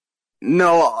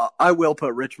 No, I will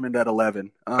put Richmond at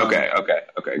 11. Okay,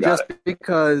 got just it.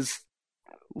 Because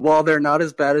while they're not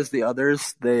as bad as the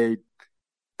others,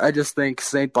 I just think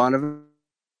St. Bonaventure,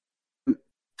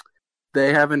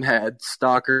 they haven't had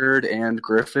Stockard and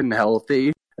Griffin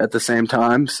healthy at the same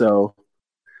time, so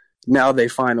now they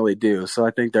finally do. So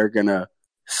I think they're going to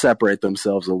separate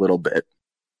themselves a little bit.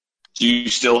 Do you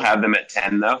still have them at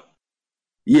 10, though?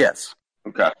 Yes.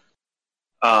 Okay.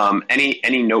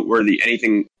 Any noteworthy,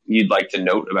 anything you'd like to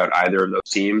note about either of those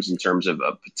teams in terms of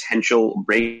a potential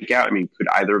breakout? I mean, could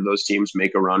either of those teams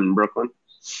make a run in Brooklyn?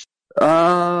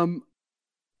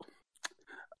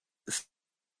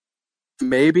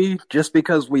 Maybe, just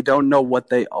because we don't know what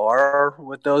they are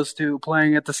with those two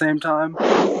playing at the same time.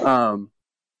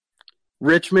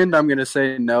 Richmond, I'm going to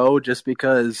say no, just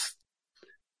because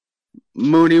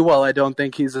Mooney, while I don't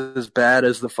think he's as bad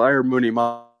as the Fire Mooney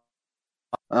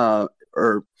I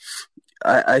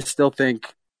still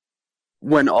think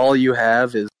when all you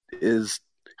have is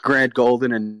Grant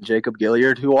Golden and Jacob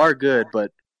Gilliard, who are good,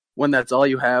 but when that's all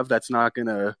you have, that's not going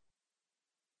to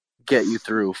get you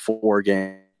through 4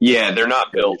 games. Yeah, they're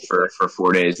not built for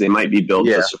 4 days. They might be built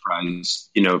to surprise,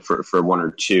 for 1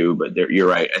 or 2, but you're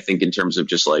right. I think in terms of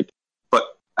just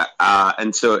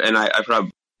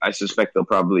I suspect they'll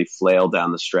probably flail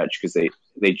down the stretch because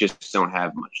they just don't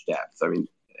have much depth. I mean,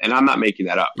 and I'm not making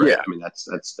that up, right? Yeah. I mean,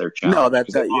 that's their challenge. No,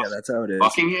 that's how it is.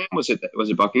 Buckingham, was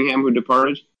it Buckingham who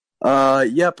departed?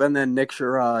 Yep, and then Nick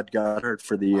Sherrod got hurt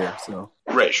for the year. So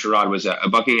right, Sherrod was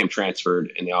Buckingham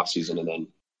transferred in the offseason, and then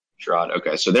Sherrod.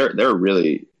 Okay, so they're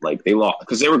really they lost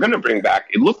because they were going to bring back.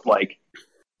 It looked like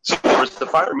so there was the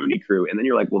Fire Mooney crew, and then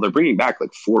you're like, well, they're bringing back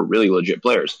 4 really legit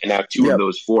players, and now 2 of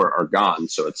those 4 are gone.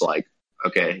 So it's like,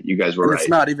 okay, you guys were right.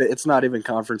 It's not even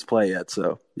conference play yet.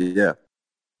 So yeah.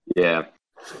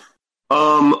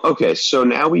 Okay, so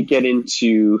now we get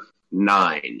into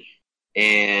 9,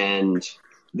 and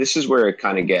this is where it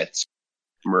kind of gets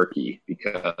murky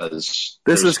because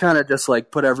this is kind of just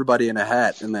put everybody in a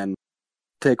hat and then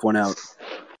take one out.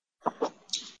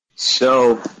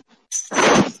 So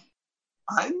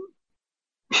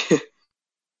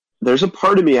there's a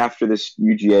part of me after this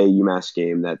UGA UMass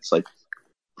game that's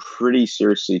pretty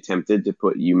seriously tempted to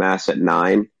put UMass at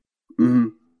 9. Mm-hmm.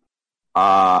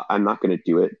 I'm not going to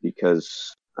do it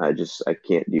because I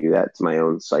can't do that to my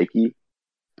own psyche.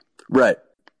 Right.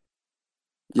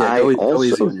 Yeah, I go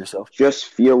easy also on yourself. just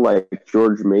feel like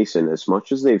George Mason, as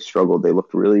much as they've struggled, they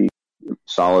looked really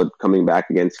solid coming back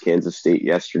against Kansas State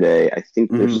yesterday. I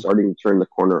think they're starting to turn the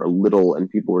corner a little, and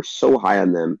people were so high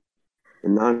on them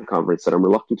in non-conference that I'm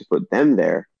reluctant to put them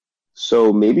there.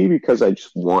 So maybe because I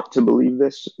just want to believe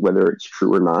this, whether it's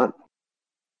true or not,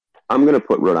 I'm going to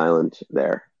put Rhode Island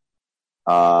there.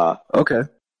 Okay.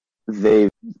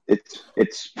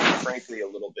 It's frankly a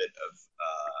little bit of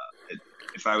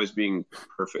if I was being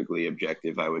perfectly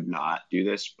objective, I would not do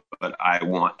this, but I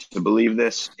want to believe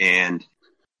this, and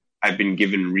I've been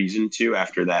given reason to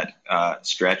after that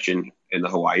stretch in the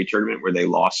Hawaii tournament where they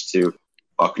lost to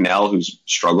Bucknell, who's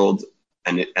struggled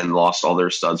and lost all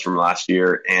their studs from last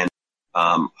year, and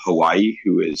Hawaii,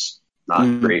 who is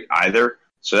not great either.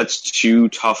 So that's 2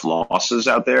 tough losses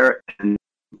out there, and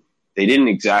they didn't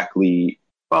exactly.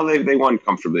 Well, they won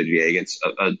comfortably today against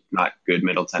a not good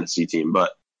Middle Tennessee team,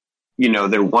 but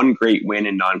their one great win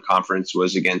in non-conference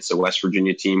was against a West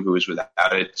Virginia team who was without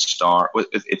its star,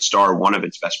 one of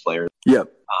its best players.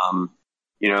 Yep.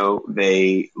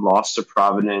 They lost to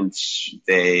Providence.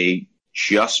 They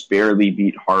just barely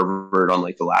beat Harvard on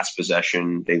the last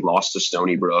possession. They lost to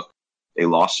Stony Brook. They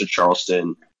lost to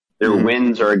Charleston. Their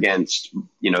wins are against,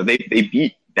 they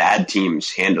beat bad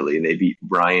teams handily. They beat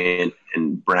Bryant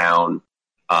and Brown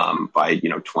by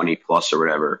 20 plus or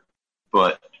whatever.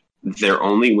 But their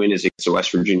only win is against a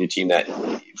West Virginia team that,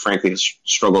 frankly, has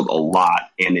struggled a lot,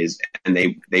 and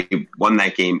they won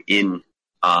that game in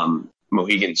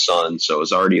Mohegan Sun, so it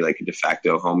was already a de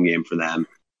facto home game for them.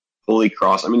 Holy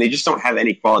Cross! I mean, they just don't have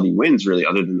any quality wins really,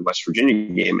 other than the West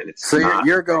Virginia game, and it's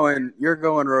you're going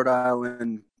Rhode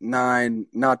Island 9,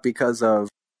 not because of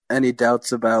any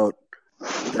doubts about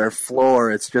their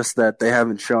floor. It's just that they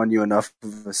haven't shown you enough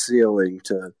of a ceiling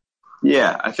to.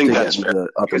 Yeah, I think that's fair.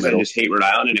 Because I just hate Rhode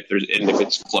Island, and if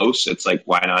it's close, it's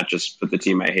why not just put the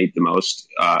team I hate the most,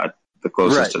 the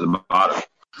closest to the bottom?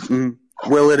 Mm-hmm.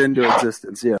 Will it into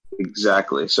existence? Yeah,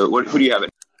 exactly. So, who do you have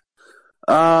it?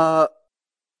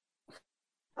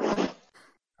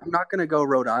 I'm not going to go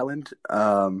Rhode Island.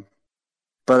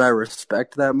 but I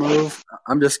respect that move.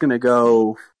 I'm just going to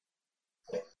go.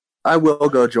 I will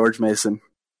go George Mason.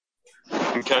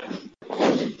 Okay.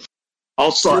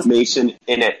 I'll slot Mason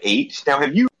in at 8. Now,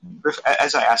 have you,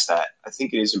 as I asked that, I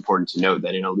think it is important to note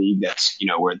that in a league that's,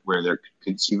 where there could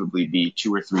conceivably be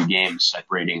 2 or 3 games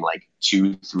separating like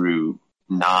 2 through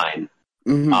 9,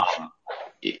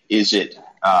 is it,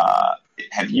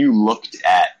 have you looked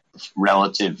at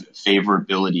relative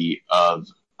favorability of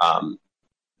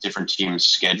different teams'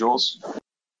 schedules?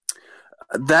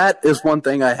 That is one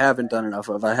thing I haven't done enough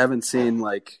of. I haven't seen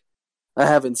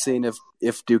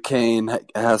if Duquesne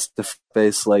has to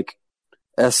face like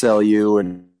SLU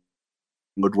and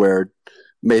where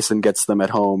Mason gets them at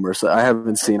home, or so. I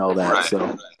haven't seen all that. Right.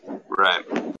 So right.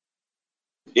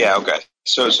 Yeah. Okay.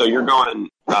 So you're going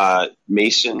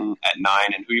Mason at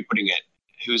 9, and who are you putting at?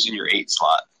 Who's in your 8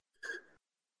 slot?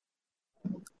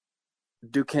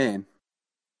 Duquesne.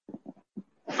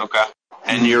 Okay.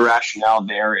 And your rationale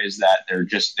there is that they're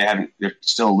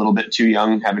still a little bit too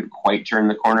young, haven't quite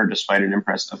turned the corner despite an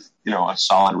impressive, a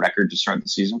solid record to start the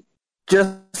season.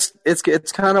 Just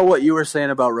it's kind of what you were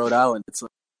saying about Rhode Island. It's like,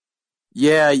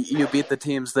 yeah, you beat the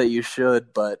teams that you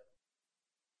should, but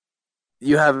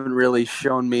you haven't really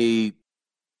shown me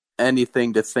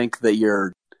anything to think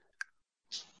that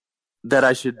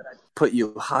I should put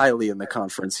you highly in the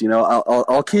conference.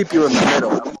 I'll keep you in the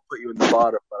middle. I won't put you in the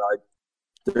bottom, but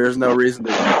there's no reason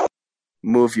to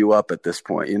move you up at this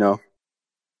point,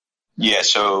 Yeah,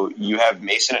 so you have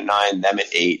Mason at 9, them at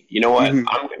 8. You know what? I'm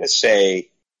going to say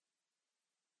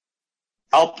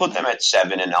I'll put them at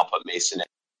 7, and I'll put Mason at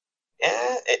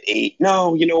 8.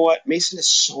 No, you know what? Mason has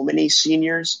so many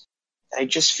seniors. I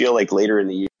just feel like later in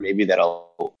the year, maybe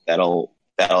that'll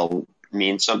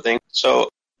mean something. So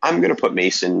I'm going to put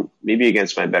Mason, maybe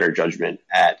against my better judgment,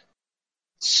 at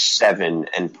 7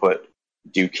 and put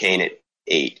Duquesne at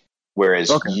 8.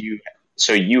 Whereas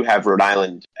you have Rhode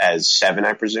Island as 7,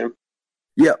 I presume?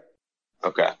 Yep.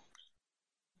 Okay.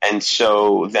 And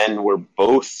so then we're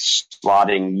both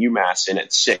slotting UMass in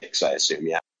at 6, I assume,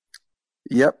 yeah?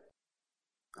 Yep.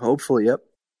 Hopefully, yep.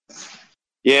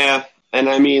 Yeah, and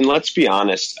I mean, let's be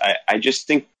honest. I just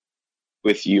think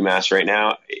with UMass right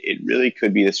now, it really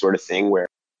could be the sort of thing where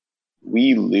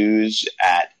we lose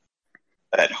at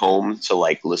home to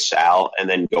like LaSalle and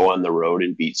then go on the road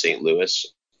and beat St. Louis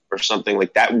or something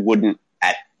like that. Wouldn't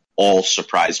at all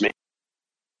surprise me.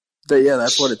 But yeah,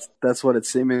 that's what it's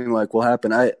seeming like will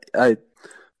happen. I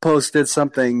posted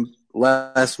something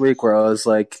last week where I was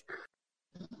like,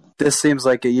 this seems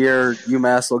like a year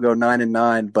UMass will go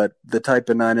 9-9, but the type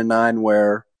of 9-9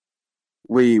 where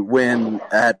we win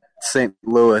at St.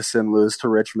 Louis and lose to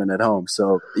Richmond at home.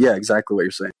 So yeah, exactly what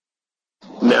you're saying.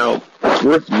 Now, it's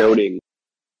worth noting,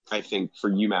 I think, for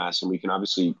UMass, and we can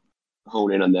obviously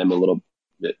hone in on them a little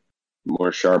bit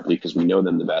more sharply because we know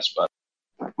them the best, but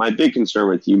my big concern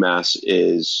with UMass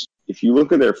is if you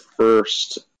look at their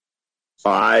first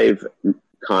 5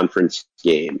 conference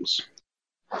games,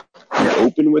 you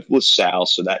open with LaSalle,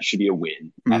 so that should be a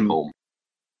win at home.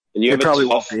 And you have probably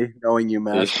won't be, knowing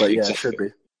UMass, but yeah, exactly. It should be.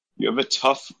 You have a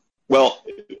tough... Well,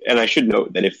 and I should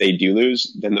note that if they do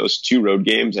lose, then those 2 road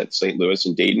games at St. Louis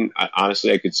and Dayton,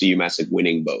 honestly, I could see UMass like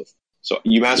winning both. So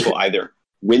UMass will either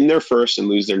win their first and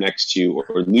lose their next 2,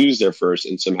 or lose their first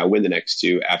and somehow win the next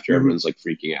 2 after everyone's like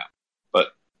freaking out. But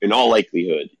in all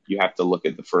likelihood, you have to look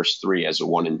at the first 3 as a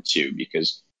 1 and 2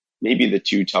 because maybe the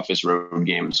 2 toughest road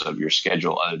games of your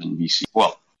schedule other than BC.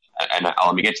 Well, and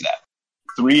let me get to that.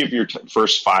 3 of your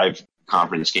first 5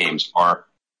 conference games are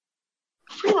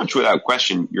pretty much without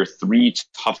question your 3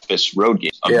 toughest road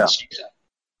games of the season.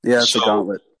 Yeah, that's a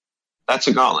gauntlet. That's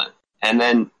a gauntlet. And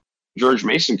then George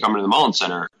Mason coming to the Mullins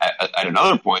Center at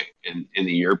another point in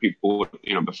the year, people,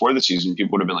 before the season,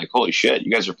 people would have been like, holy shit,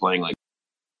 you guys are playing like,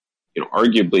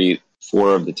 arguably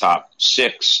 4 of the top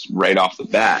 6 right off the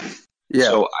bat. Yeah.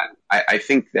 So I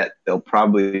think that they'll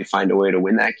probably find a way to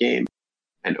win that game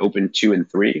and open 2 and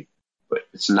 3, but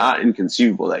it's not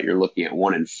inconceivable that you're looking at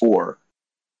 1 and 4.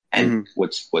 And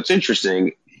what's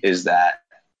interesting is that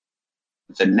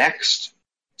the next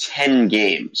 10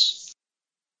 games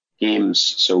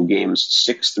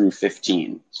 6 through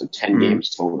 15, so 10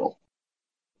 games total,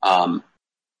 are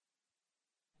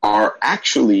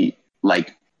actually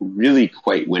like really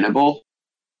quite winnable.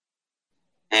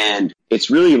 And it's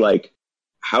really like,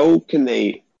 how can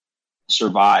they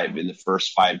survive in the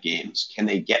first 5 games? Can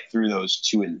they get through those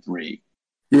 2 and 3?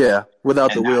 Yeah,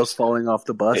 without the wheels falling off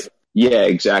the bus. Yeah,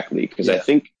 exactly. Because I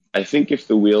think if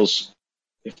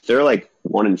they're like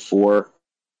 1 and 4,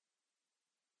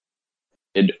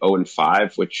 0 and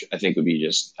 5, which I think would be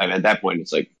just, at that point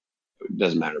it's like, it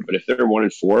doesn't matter. But if they're 1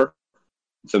 and 4,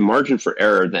 the margin for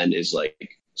error then is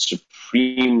like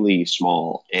supremely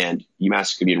small, and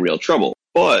UMass could be in real trouble.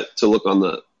 But to look on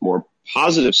the more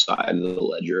positive side of the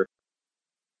ledger,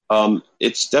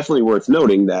 it's definitely worth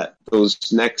noting that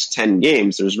those next 10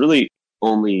 games, there's really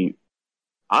only,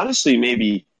 honestly,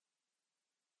 maybe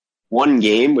one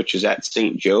game, which is at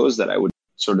St. Joe's, that I would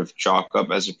sort of chalk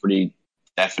up as a pretty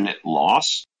definite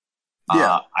loss.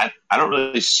 Yeah. I don't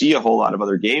really see a whole lot of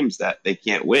other games that they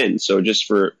can't win. So just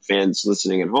for fans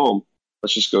listening at home,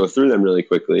 let's just go through them really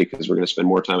quickly because we're going to spend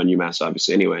more time on UMass,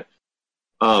 obviously, anyway.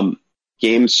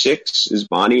 Game 6 is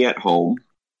Bonnie at home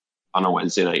on a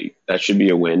Wednesday night. That should be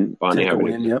a win. Bonnie having a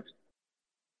win. Yep.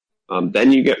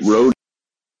 Then you get road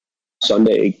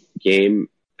Sunday game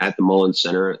at the Mullins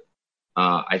Center.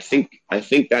 I think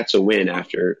that's a win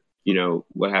after, you know,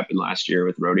 what happened last year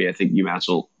with Rhodey. I think UMass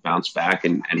will bounce back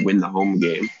and win the home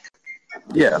game.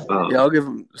 Yeah. I'll give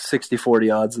them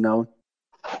 60-40 odds now.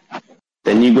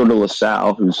 Then you go to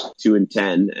LaSalle, who's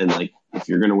 2-10, and like if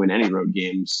you're going to win any road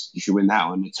games, you should win that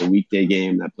one. It's a weekday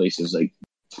game. That place is like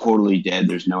totally dead.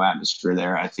 There's no atmosphere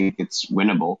there. I think it's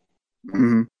winnable.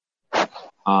 Mm-hmm.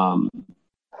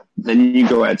 Then you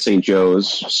go at St. Joe's,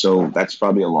 so that's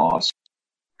probably a loss.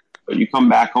 But you come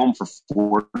back home for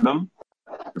Fordham.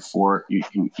 You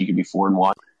can be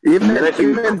 4-1.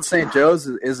 Even St. Joe's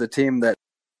is a team that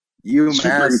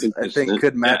UMass, I think,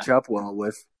 could match up well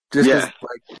with. Just because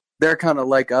like, they're kind of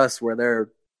like us, where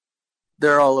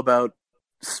they're all about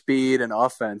speed and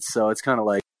offense. So it's kind of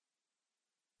like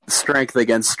strength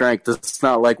against strength. It's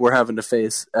not like we're having to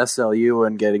face SLU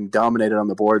and getting dominated on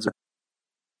the boards. I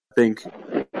think.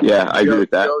 Yeah, I agree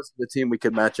with that. Joe's the team we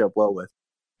could match up well with.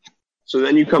 So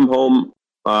then you come home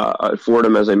at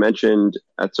Fordham, as I mentioned.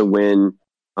 That's a win.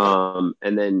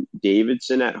 And then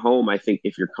Davidson at home, I think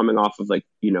if you're coming off of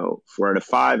 4 out of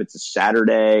 5, it's a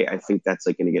Saturday. I think that's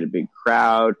like going to get a big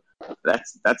crowd.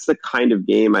 That's the kind of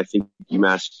game I think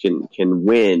UMass can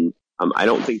win. I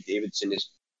don't think Davidson is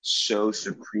so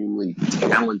supremely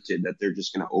talented that they're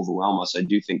just going to overwhelm us. I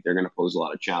do think they're going to pose a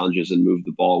lot of challenges and move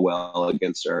the ball well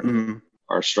against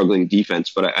our struggling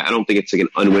defense, but I don't think it's like an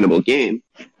unwinnable game.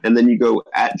 And then you go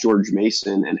at George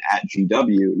Mason and at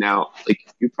GW. Now, like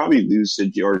you probably lose to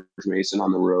George Mason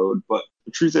on the road, but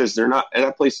the truth is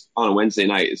that place on a Wednesday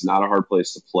night is not a hard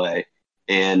place to play,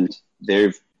 and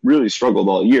they've really struggled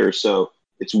all year, so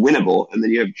it's winnable. And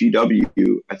then you have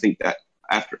GW. I think that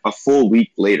after a full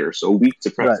week later, so a week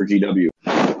to prep for GW,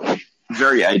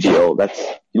 very ideal. That's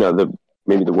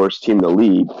maybe the worst team in the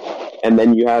league. And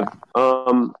then you have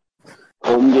home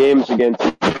games against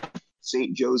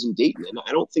St. Joe's and Dayton. And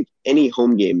I don't think any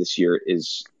home game this year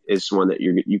is one that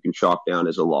you can chalk down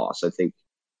as a loss. I think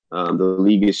the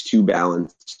league is too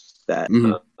balanced that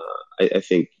I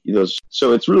think those.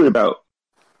 So it's really about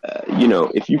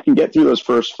if you can get through those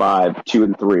first 5, 2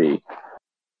 and 3,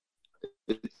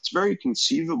 it's very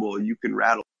conceivable you can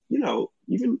rattle.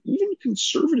 Even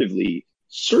conservatively,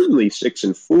 certainly 6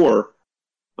 and 4.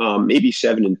 Maybe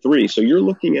 7 and 3. So you're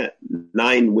looking at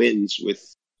 9 wins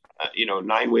with,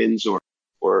 9 wins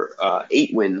or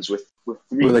 8 wins with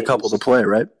 3 with a couple to play,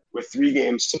 right? With 3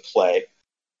 games to play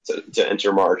to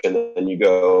enter March, and then you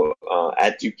go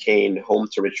at Duquesne, home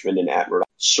to Richmond, and at Rhode Island.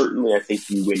 Certainly, I think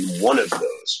you win one of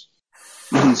those.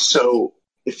 So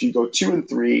if you go 2 and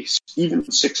 3,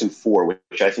 even 6 and 4,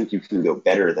 which I think you can go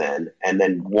better than, and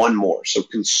then one more. So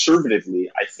conservatively,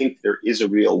 I think there is a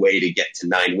real way to get to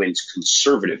 9 wins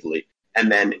conservatively.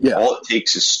 And then all it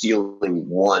takes is stealing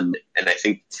 1, and I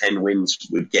think 10 wins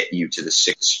would get you to the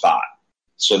 6th spot.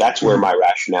 So that's where my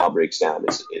rationale breaks down.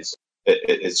 Is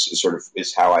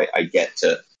how I get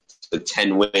to the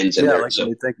 10 wins. And what do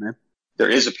you think, man? There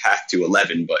is a path to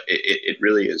 11, but it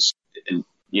really is,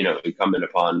 incumbent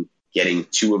upon getting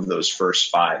 2 of those first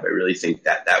 5. I really think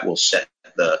that will set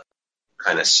the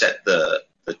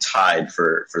tide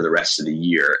for the rest of the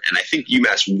year. And I think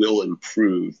UMass will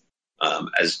improve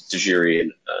as Tajirian,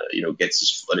 gets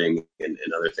his footing and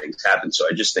other things happen. So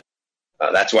I just think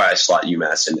that's why I slot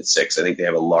UMass in at 6. I think they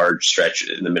have a large stretch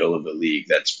in the middle of the league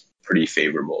that's pretty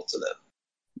favorable to them.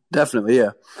 Definitely,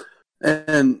 yeah.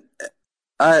 And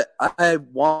I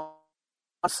want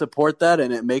to support that,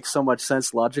 and it makes so much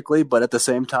sense logically. But at the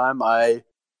same time, I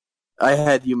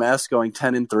had UMass going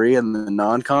 10 and 3 in the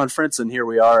non-conference, and here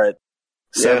we are at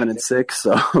 7 and 6.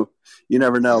 So you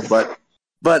never know.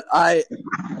 But I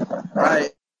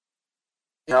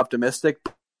optimistic.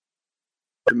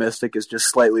 Optimistic is just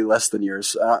slightly less than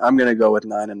yours. I'm going to go with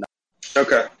 9 and 9.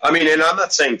 Okay. I mean, and I'm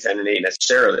not saying 10 and 8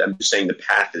 necessarily. I'm just saying the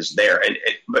path is there.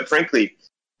 But frankly,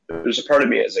 there's a part of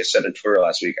me, as I said on Twitter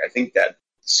last week, I think that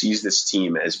sees this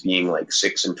team as being like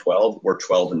 6 and 12 or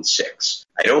 12 and 6.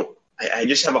 I I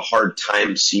just have a hard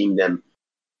time seeing them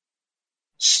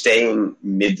staying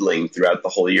middling throughout the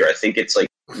whole year. I think it's like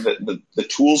the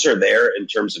tools are there in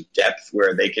terms of depth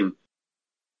where that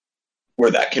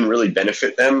can really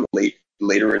benefit them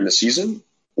later in the season,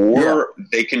 or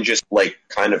they can just like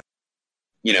kind of,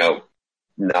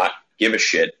 not give a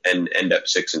shit and end up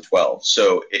 6-12.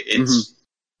 So it's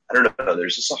I don't know.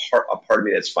 There's just a part of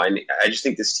me that's finding. I just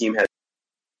think this team has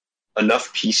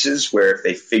enough pieces where if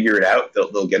they figure it out,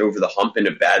 they'll get over the hump in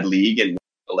a bad league and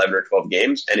 11 or 12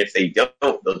 games. And if they don't,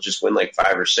 they'll just win like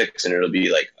 5 or 6, and it'll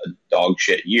be like a dog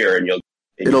shit year. And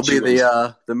it'll be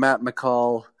the Matt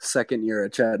McCall second year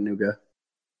at Chattanooga.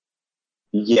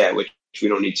 Yeah, which we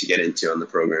don't need to get into on the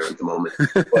program at the moment.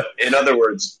 But in other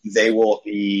words, they will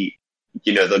be,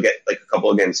 they'll get like a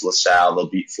couple against LaSalle. They'll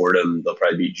beat Fordham. They'll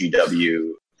probably beat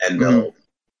GW, and they'll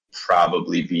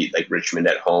probably beat like Richmond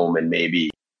at home, and maybe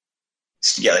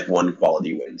get like one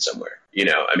quality win somewhere.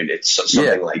 It's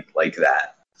something like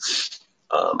that.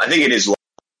 I think it is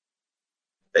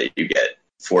that you get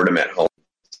Fordham at home,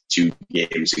 2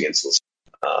 games against LaSalle.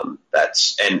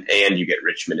 And you get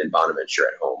Richmond and Bonaventure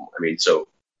at home. So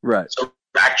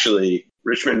actually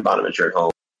Richmond and Bonaventure at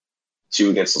home, 2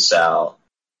 against LaSalle,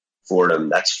 Fordham,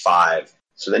 that's 5.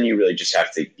 So then you really just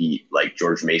have to beat like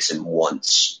George Mason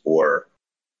once or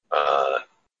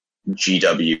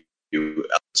GW.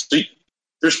 So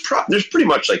there's pretty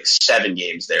much like 7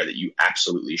 games there that you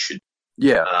absolutely should.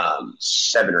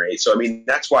 7 or 8. So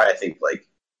that's why I think like,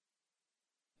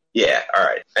 all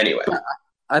right. Anyway,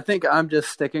 I think I'm just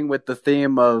sticking with the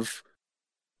theme of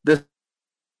this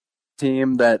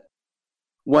team that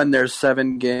when there's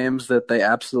 7 games that they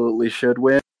absolutely should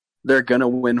win, they're gonna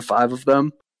win 5 of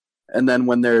them, and then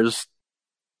when there's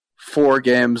 4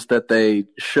 games that they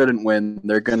shouldn't win,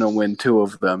 they're gonna win 2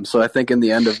 of them. So I think in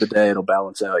the end of the day, it'll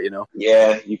balance out.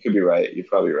 Yeah, you could be right. You're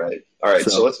probably right. All right,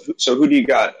 so who do you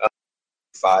got?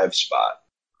 5 spot.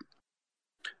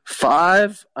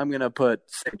 5. I'm gonna put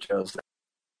St. Joe's.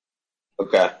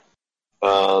 Okay.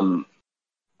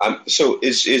 So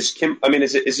is Kim?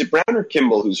 Is it Brown or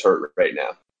Kimball who's hurt right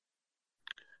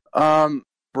now?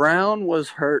 Brown was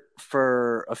hurt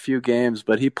for a few games,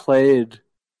 but he played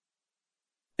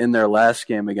in their last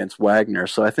game against Wagner.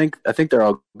 So I think they're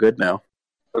all good now.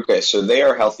 Okay, so they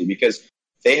are healthy because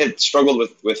they had struggled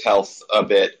with health a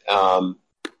bit.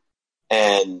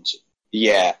 And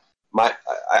yeah,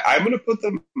 I'm going to put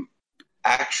them.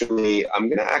 Actually, I'm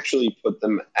going to actually put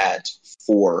them at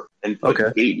 4 and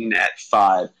put Dayton at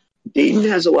 5. Dayton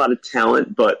has a lot of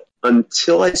talent, but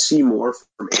until I see more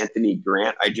from Anthony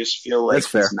Grant, I just feel like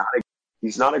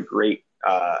he's not a great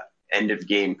end of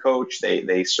game coach.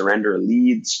 They surrender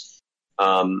leads.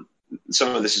 Some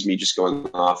of this is me just going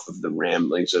off of the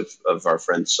ramblings of our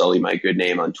friend Sully, my good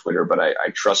name on Twitter, but I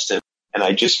trust him. And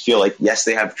I just feel like, yes,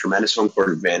 they have tremendous home court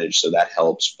advantage, so that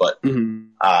helps. But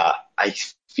I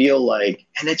feel like,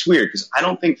 and it's weird because I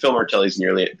don't think Phil Martelli's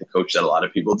nearly the coach that a lot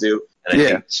of people do. And I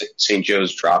think St.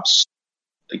 Joe's drops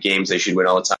the games they should win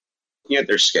all the time. Looking at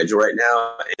their schedule right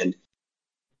now, and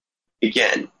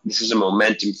again, this is a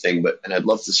momentum thing, and I'd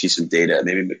love to see some data.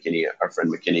 Maybe McKinney, our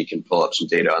friend McKinney, can pull up some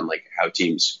data on like how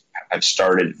teams have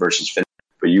started versus finished.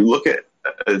 But you look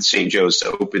at St. Joe's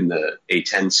to open the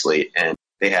A10 slate, and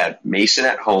they have Mason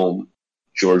at home,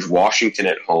 George Washington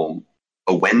at home,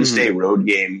 a Wednesday road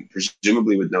game,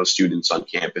 presumably with no students on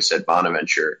campus at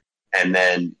Bonaventure, and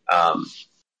then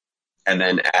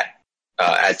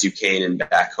at Duquesne and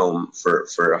back home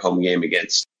for a home game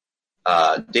against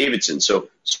Davidson. So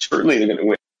certainly they're going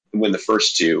to win the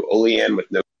first 2. Olean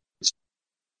with no,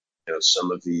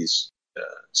 some of these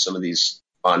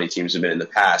Bonnie teams have been in the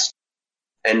past,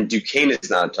 and Duquesne is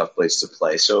not a tough place to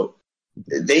play. So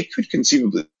they could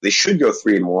conceivably, they should go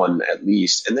 3-1 at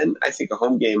least, and then I think a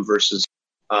home game versus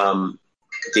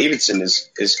Davidson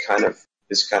is kind of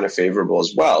favorable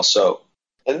as well. So,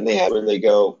 and then they have where they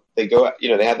go, they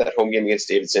have that home game against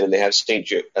Davidson, and they have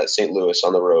St. Louis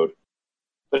on the road.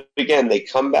 But again, they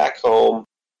come back home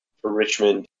for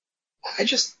Richmond.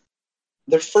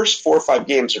 Their first 4 or 5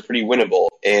 games are pretty winnable,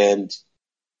 and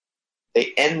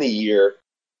they end the year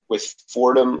with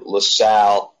Fordham,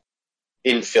 LaSalle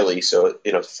in Philly. So,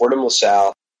 Fordham,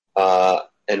 LaSalle,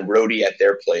 and Rhodey at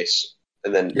their place,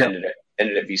 and then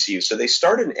ended at VCU. So they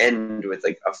start and end with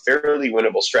like a fairly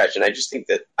winnable stretch. And I just think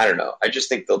that, I don't know, I just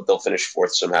think they'll finish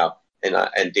 4th somehow,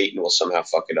 and Dayton will somehow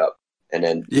fuck it up and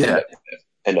then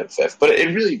end up 5th. But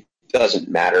it really doesn't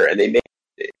matter. And they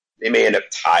may end up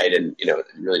tied, and it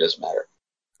really doesn't matter.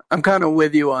 I'm kind of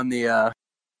with you on the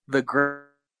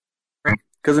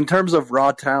because in terms of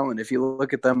raw talent, if you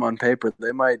look at them on paper,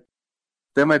 they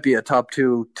might be a top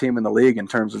 2 team in the league in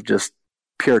terms of just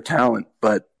pure talent.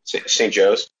 But St.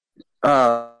 Joe's?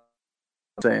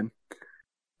 Same.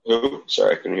 Who?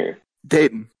 Sorry, I couldn't hear you.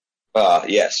 Dayton.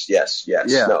 Yes. Yeah.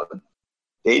 No,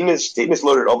 Dayton is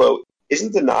loaded, although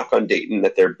isn't the knock on Dayton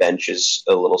that their bench is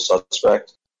a little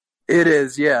suspect? It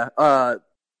is, yeah.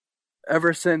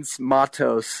 Ever since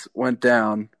Matos went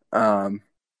down, I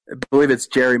believe it's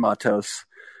Jerry Matos,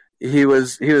 he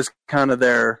was kind of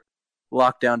their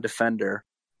lockdown defender.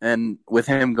 And with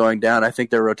him going down, I think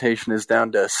their rotation is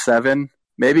down to 7,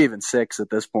 maybe even 6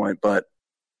 at this point. But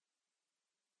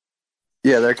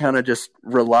yeah, they're kind of just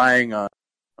relying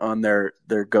on their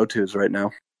go-tos right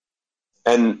now.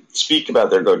 And speak about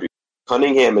their go-to.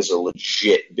 Cunningham is a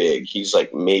legit big. He's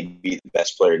like maybe the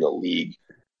best player in the league.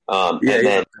 And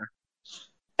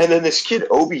then this kid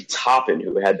Obi Toppin,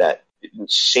 who had that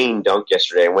insane dunk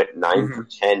yesterday and went 9 for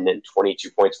 10 and 22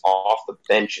 points off the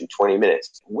bench in 20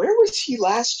 minutes. Where was he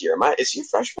last year? Is he a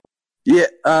freshman? Yeah,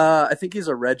 I think he's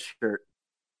a redshirt.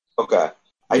 Okay.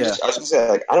 I was going to say,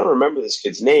 like, I don't remember this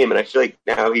kid's name, and I feel like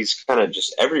now he's kind of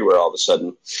just everywhere all of a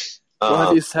sudden.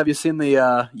 Well, have you seen the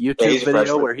YouTube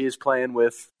video where he's playing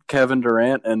with Kevin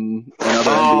Durant and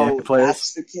other NBA players?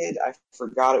 That's the kid. I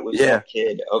forgot it was that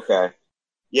kid. Okay.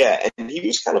 Yeah, and he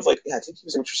was kind of like, I think he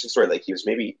was an interesting story. Like, he was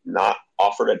maybe not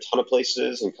offered a ton of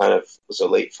places and kind of was a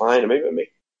late find. Maybe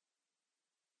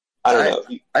I don't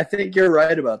know. I think you're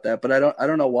right about that, but I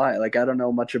don't know why. Like, I don't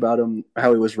know much about him,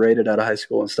 how he was rated out of high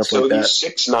school and stuff like that. So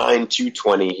he's 6'9",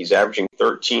 220. He's averaging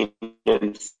 13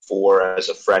 and 4 as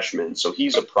a freshman. So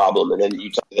he's a problem. And then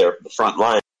you talk there the front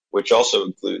line, which also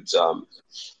includes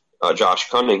Josh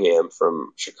Cunningham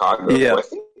from Chicago, who I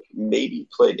think maybe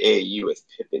played AAU with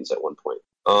Pippins at one point.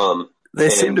 They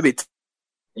seem to be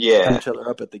each other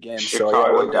up at the game.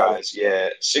 Chicago guys,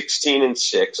 16 and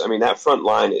 6. I mean, that front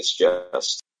line is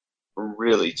just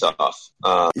really tough.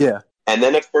 And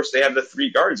then, of course, they have the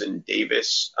 3 guards in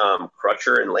Davis,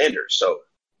 Crutcher, and Landers. So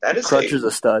that is Crutcher's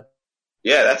a stud.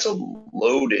 Yeah, that's a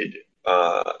loaded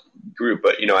group.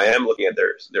 But, I am looking at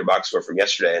their box score from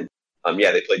yesterday. And,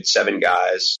 they played 7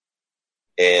 guys.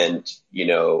 And,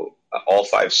 all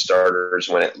 5 starters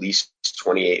went at least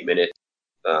 28 minutes.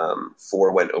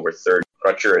 4 went over 30.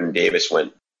 Crutcher and Davis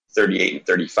went 38 and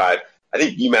 35. I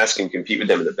think UMass can compete with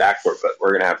them in the backcourt, but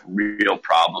we're going to have real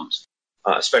problems,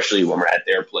 especially when we're at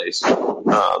their place,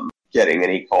 getting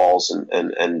any calls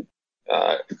and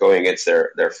going against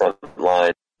their front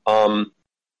line.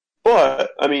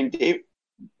 But I mean,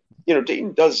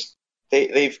 Dayton does.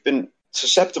 They've been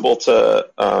susceptible to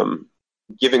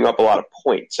giving up a lot of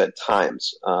points at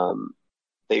times.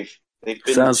 They've been,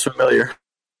 sounds familiar.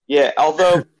 Yeah,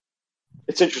 although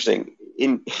it's interesting.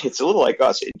 It's a little like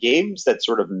us. In games that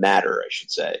sort of matter, I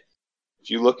should say. If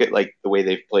you look at like the way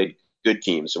they've played good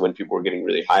teams and when people were getting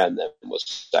really high on them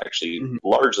was actually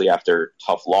largely after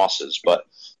tough losses. But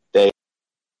they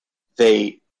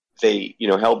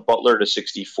held Butler to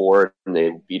 64 and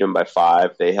they beat them by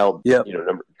 5. They held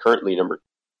currently number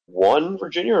 1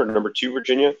 Virginia or number 2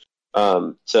 Virginia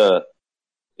to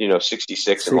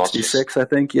 66 and lost 66, I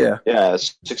think, yeah. Yeah,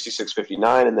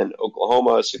 66-59, and then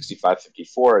Oklahoma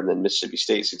 65-54, and then Mississippi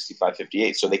State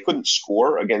 65-58. So they couldn't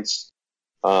score against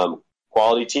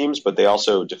quality teams, but they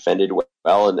also defended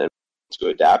well and to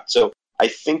adapt. So I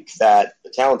think that the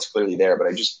talent's clearly there, but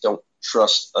I just don't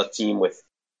trust a team with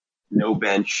no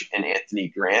bench and Anthony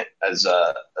Grant as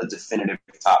a definitive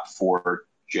top 4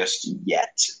 just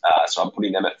yet. So I'm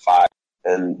putting them at 5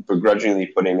 and begrudgingly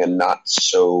putting a not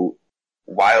so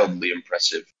wildly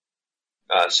impressive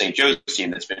St. Joe's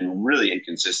team that's been really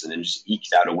inconsistent and just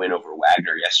eked out a win over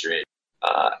Wagner yesterday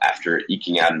after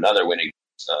eking out another win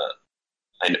against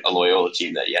a Loyola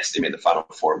team that, yes, they made the Final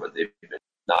Four, but they've been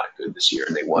not good this year,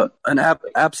 and they won. An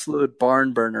absolute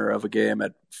barn burner of a game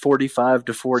at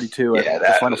 45-42 at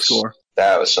the final score.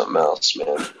 That was something else,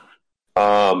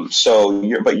 man. So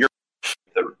you're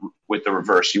with the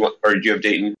reverse. Do you have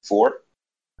Dayton 4?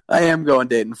 I am going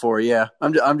Dayton 4. Yeah,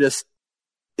 I'm just.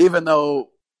 Even though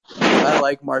I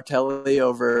like Martelli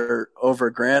over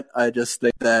Grant, I just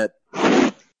think that,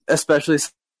 especially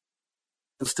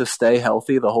to stay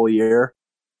healthy the whole year,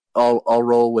 I'll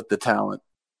roll with the talent.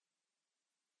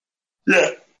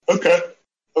 Yeah.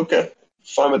 Okay.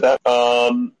 Fine with that.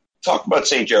 Talk about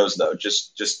St. Joe's though.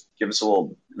 Just give us a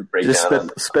little breakdown.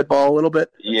 Just spitball a little bit.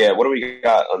 Yeah. What do we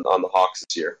got on the Hawks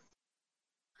this year?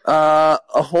 A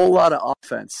whole lot of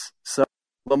offense. So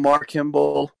Lamar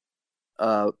Kimball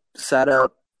sat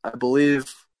out, I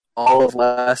believe, all of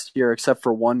last year except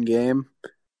for one game.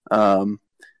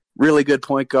 Really good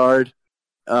point guard.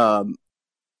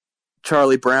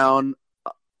 Charlie Brown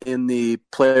in the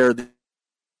player of the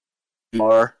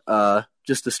year,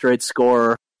 just a straight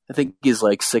scorer. I think he's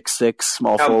like 6'6",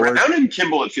 small Now, forward. Brown and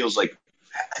Kimball, it feels like,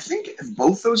 I think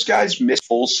both those guys missed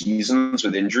full seasons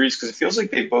with injuries because it feels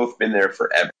like they've both been there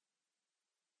forever.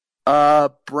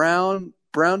 Brown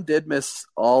did miss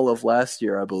all of last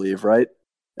year, I believe, right?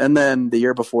 And then the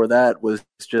year before that was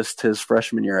just his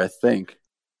freshman year, I think.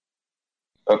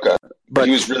 Okay, but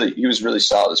he was really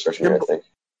solid his freshman year, I think.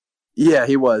 Yeah,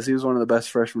 he was. He was one of the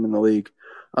best freshmen in the league.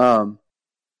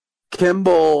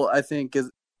 Kimball, I think,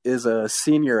 is a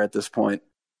senior at this point.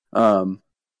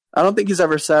 I don't think he's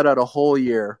ever sat out a whole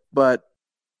year, but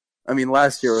I mean,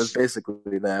 last year was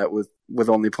basically that with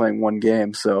only playing one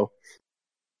game. So,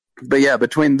 but yeah,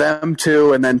 between them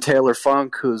two and then Taylor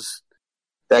Funk, who's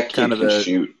that kid kind of can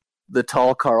shoot. The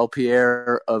tall Carl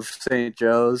Pierre of St.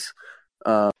 Joe's.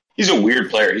 He's a weird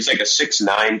player. He's like a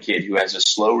 6'9" kid who has a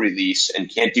slow release and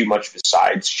can't do much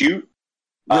besides shoot.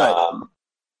 Right.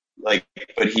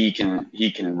 But he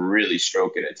can really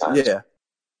stroke it at times. Yeah.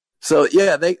 So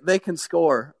yeah, they can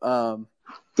score.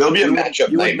 There'll be a matchup.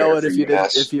 You would know it if you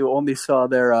UMass. if you only saw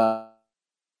their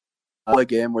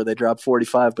game where they dropped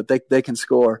 45, but they can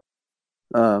score.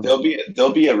 There'll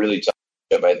be a really tough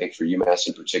matchup, I think, for UMass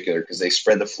in particular because they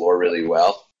spread the floor really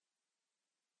well.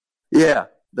 Yeah,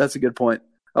 that's a good point.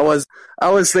 I was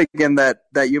thinking that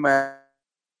UMass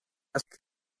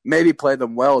maybe play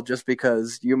them well just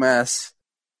because UMass.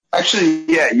 Actually,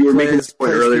 yeah, you were making this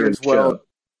point earlier as well.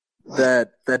 That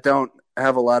don't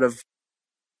have a lot of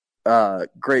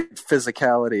great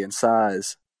physicality and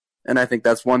size, and I think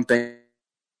that's one thing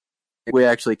we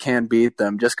actually can beat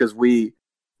them just because we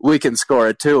can score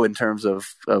it too in terms of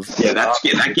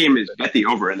that game is bet the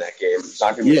over in that game. It's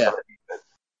not going to be a summer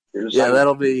defense.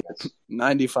 That'll be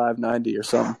 95-90 or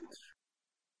something.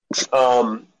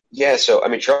 So I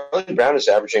mean, Charlie Brown is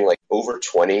averaging like over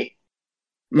 20,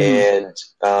 and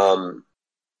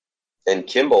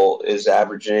Kimball is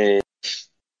averaging.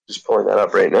 Just pulling that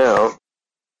up right now.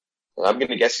 I'm going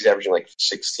to guess he's averaging like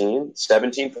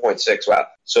 17.6. Wow.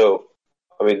 So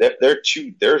I mean, their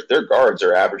guards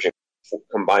are averaging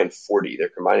combined 40. They're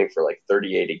combining for like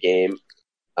 38 a game.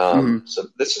 So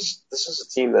this is a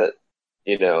team that,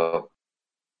 you know,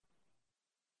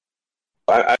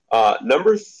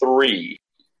 number 3,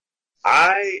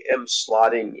 I am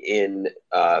slotting in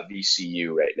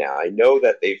VCU right now. I know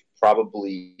that they've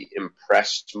probably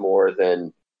impressed more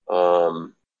than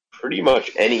pretty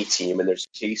much any team, and there's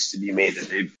a case to be made that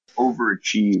they've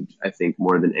overachieved, I think,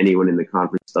 more than anyone in the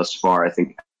conference thus far. I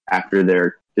think after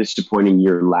their disappointing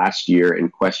year last year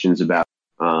and questions about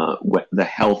what the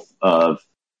health of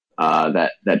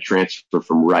that transfer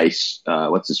from Rice,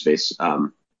 what's his face?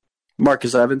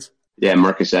 Marcus Evans. Yeah,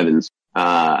 Marcus Evans.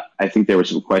 I think there were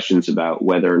some questions about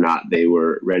whether or not they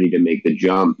were ready to make the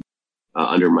jump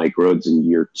under Mike Rhodes in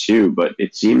year 2, but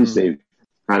it seems they've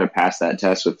kind of passed that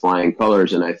test with flying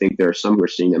colors, and I think there are some who are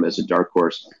seeing them as a dark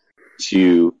horse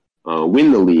to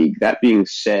win the league. That being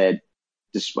said,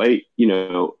 despite, you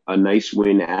know, a nice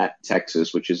win at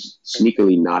Texas, which is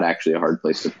sneakily not actually a hard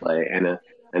place to play, and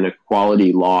a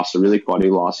quality loss, a really quality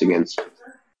loss against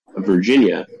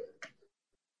Virginia,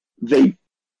 they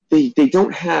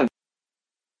don't have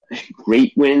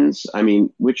great wins. I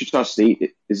mean, Wichita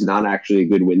State is not actually a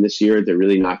good win this year. They're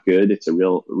really not good. It's a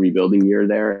real rebuilding year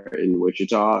there in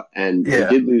Wichita, and they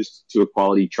did lose to a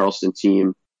quality Charleston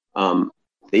team.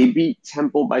 They beat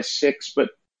Temple by 6, but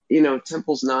you know,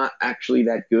 Temple's not actually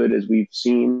that good as we've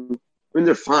seen. I mean,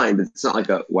 they're fine, but it's not like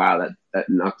that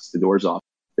knocks the doors off.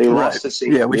 They lost to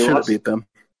St. Yeah, we should have beat them.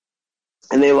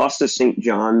 And they lost to St.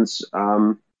 John's,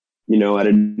 you know, at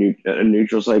a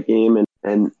neutral site game,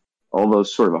 and although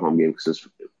sort of a home game because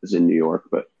it was in New York,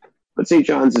 but St.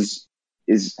 John's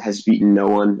has beaten no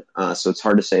one, so it's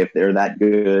hard to say if they're that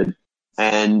good.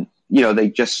 And you know, they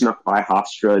just snuck by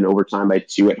Hofstra in overtime by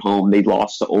 2 at home. They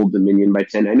lost to Old Dominion by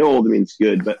 10. I know Old Dominion's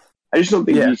good, but I just don't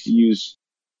think VCU's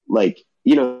like,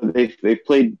 you know,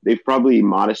 they've probably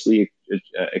modestly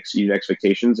exceeded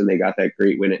expectations, and they got that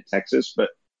great win at Texas. But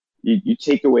you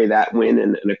take away that win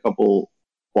and a couple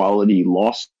quality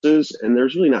losses, and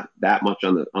there's really not that much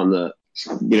on the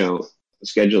you know,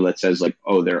 schedule that says like,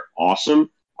 oh, they're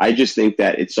awesome. I just think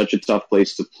that it's such a tough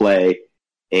place to play,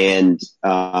 and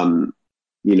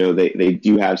you know, they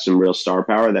do have some real star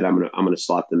power that I'm gonna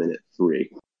slot them in at 3.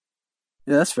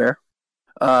 Yeah, that's fair.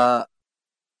 For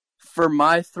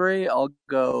my 3, I'll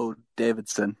go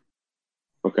Davidson.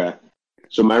 Okay.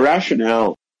 So my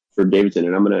rationale for Davidson,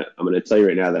 and I'm gonna tell you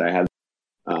right now that I have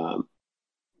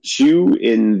 2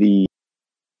 in the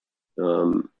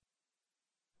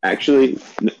actually,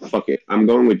 fuck it. I'm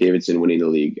going with Davidson winning the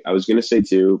league. I was gonna say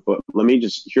 2, but let me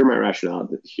just hear my rationale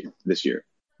this year.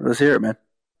 Let's hear it, man.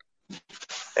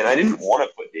 And I didn't want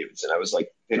to put Davidson. I was like,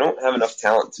 they don't have enough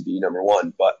talent to be number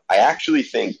one. But I actually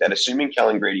think that assuming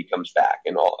Kellen Grady comes back,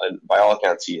 and by all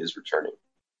accounts he is returning,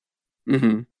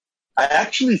 I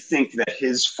actually think that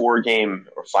his 4-game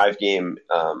or 5-game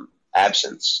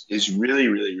absence is really,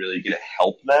 really, really going to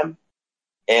help them.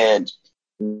 And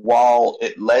while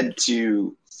it led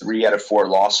to 3 out of 4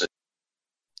 losses,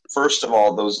 first of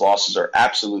all, those losses are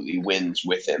absolutely wins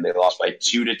with him. They lost by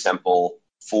 2 to Temple,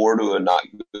 4 to a not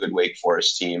good Wake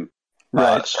Forest team.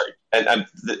 Right. And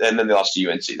then they lost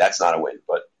to UNC. That's not a win,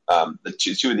 but the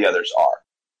two of the others are.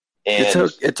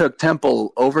 And it took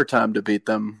Temple overtime to beat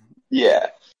them.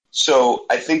 Yeah. So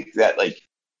I think that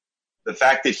the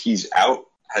fact that he's out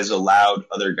has allowed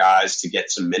other guys to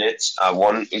get some minutes.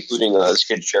 One, including this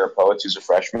kid, Sheriff Poets, who's a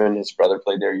freshman. His brother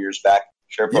played there years back.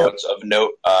 Sheriff Poets, of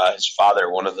note, his father,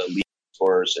 one of the leading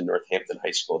scorers in Northampton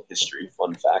High School history.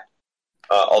 Fun fact.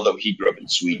 Although he grew up in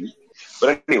Sweden.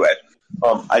 But anyway,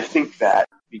 I think that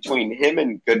between him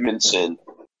and Goodmanson,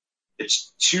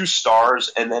 it's 2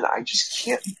 stars, and then I just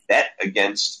can't bet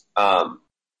against a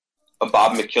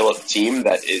Bob McKillop team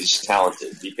that is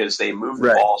talented because they move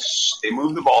the ball. They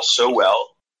move the ball so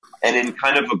well, and in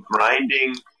kind of a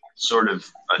grinding, sort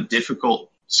of a difficult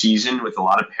season with a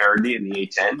lot of parity in the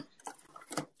A10.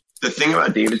 The thing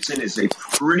about Davidson is they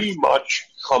pretty much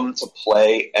come to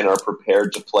play and are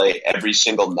prepared to play every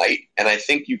single night, and I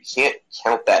think you can't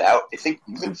count that out. I think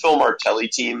even Phil Martelli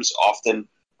teams often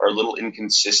are a little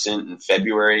inconsistent in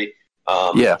February.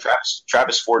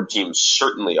 Travis Ford teams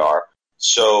certainly are.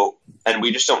 So, and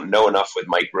we just don't know enough with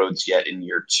Mike Rhodes yet in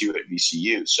year 2 at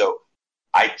VCU. So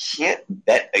I can't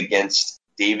bet against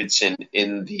Davidson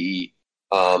in the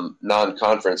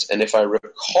non-conference. And if I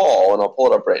recall, and I'll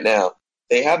pull it up right now,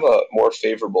 they have a more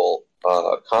favorable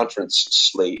conference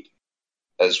slate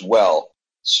as well.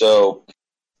 So,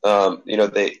 so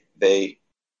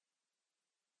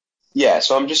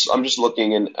I'm just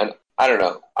looking and I don't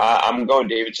know. I'm going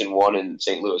Davidson 1 and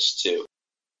St. Louis 2.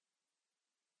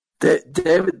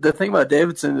 The thing about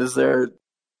Davidson is they're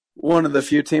one of the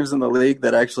few teams in the league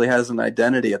that actually has an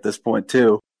identity at this point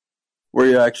too, where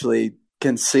you actually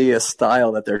can see a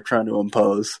style that they're trying to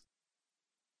impose.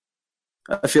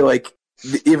 I feel like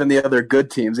even the other good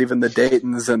teams, even the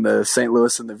Daytons and the St.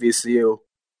 Louis and the VCU,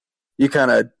 you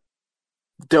kind of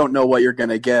don't know what you're going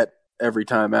to get every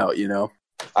time out, you know?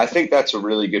 I think that's a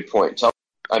really good point. Tell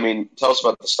us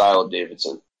about the style of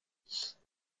Davidson.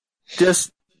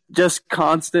 Just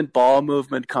constant ball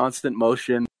movement, constant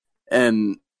motion,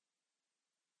 and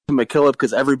McKillop,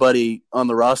 because everybody on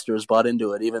the roster has bought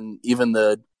into it. Even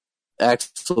the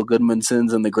Axel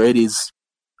Goodmansons and the Gradys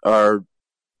are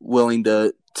willing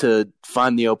to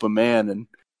find the open man, and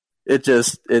it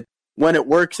when it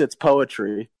works, it's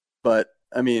poetry. But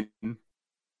I mean, in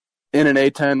an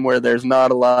A10 where there's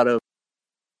not a lot of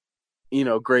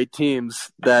great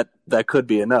teams, that could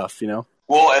be enough, you know.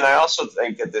 Well, and I also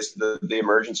think that the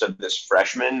emergence of this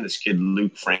freshman, this kid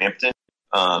Luke Frampton,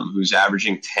 who's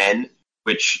averaging 10,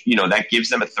 which, that gives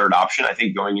them a third option. I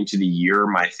think going into the year,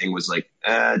 my thing was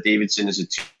Davidson is a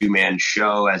 2-man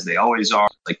show, as they always are.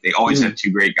 They always have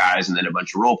 2 great guys and then a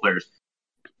bunch of role players.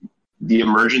 The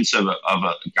emergence of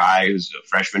a guy who's a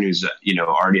freshman who's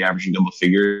already averaging double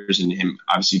figures, and him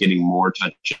obviously getting more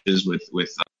touches with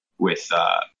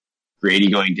Grady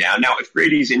going down. Now, if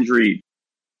Grady's injury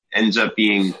ends up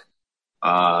being,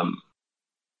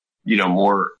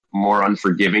 more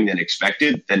unforgiving than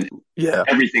expected, then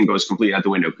everything goes completely out the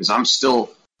window. Because I'm still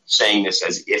saying this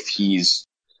as if he's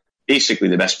basically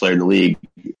the best player in the league.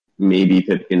 Maybe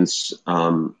Pipkins,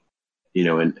 and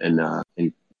the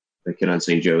kid on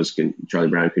St. Joe's, Charlie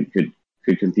Brown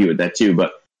could compete with that too.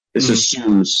 But this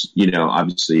assumes,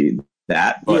 obviously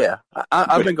that. But,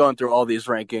 I've been going through all these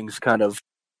rankings, kind of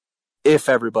if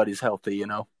everybody's healthy, you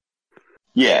know.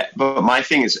 Yeah, but my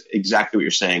thing is exactly what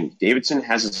you're saying. Davidson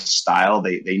has a style.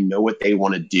 They know what they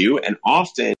want to do. And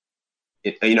often,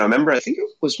 I remember, I think it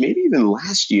was maybe even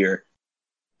last year,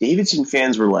 Davidson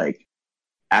fans were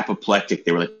apoplectic.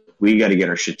 They were like, we got to get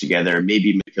our shit together.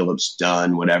 Maybe McKillop's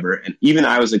done, whatever. And even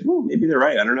I was like, well, maybe they're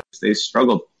right. I don't know. They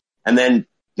struggled. And then,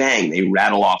 bang, they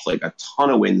rattle off a ton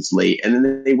of wins late. And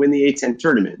then they win the A10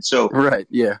 tournament. So right,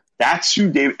 yeah. That's who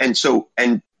David.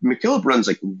 And McKillop runs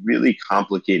really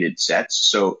complicated sets,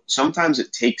 so sometimes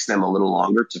it takes them a little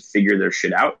longer to figure their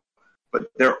shit out.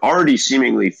 But they've already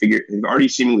seemingly figured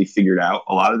out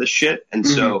a lot of this shit. And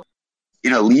so,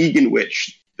 in a league in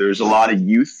which there's a lot of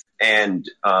youth and,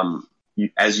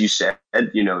 as you said,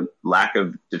 lack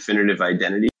of definitive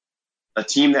identity, a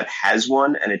team that has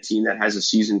one, and a team that has a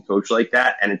seasoned coach like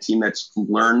that, and a team that's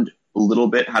learned a little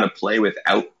bit how to play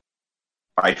without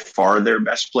by far their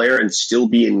best player and still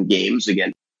be in games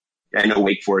against I know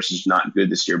Wake Forest is not good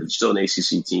this year, but still an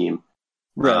ACC team.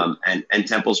 Right. And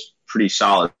Temple's pretty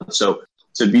solid. So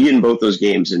to be in both those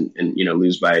games and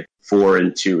lose by 4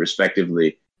 and 2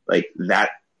 respectively, like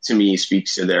that to me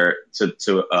speaks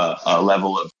to a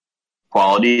level of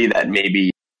quality that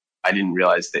maybe I didn't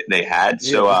realize that they had.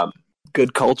 Yeah. So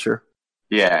good culture.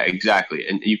 Yeah, exactly.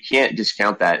 And you can't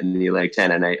discount that in the Atlantic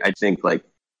 10. And I think like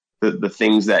the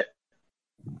things that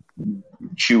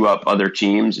chew up other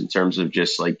teams in terms of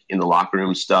just like in the locker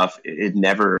room stuff, it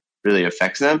never really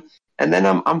affects them. And then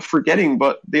I'm forgetting,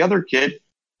 but the other kid,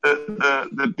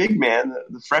 the big man,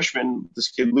 the freshman, this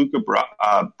kid Luka,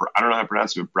 I don't know how to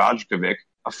pronounce it, but Brajkovic,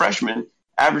 a freshman,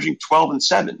 averaging 12 and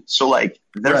 7. So like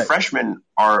their freshmen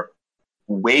are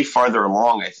way farther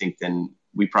along, I think, than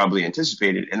we probably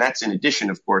anticipated. And that's in addition,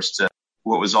 of course, to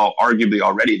what was arguably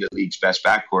already the league's best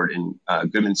backcourt in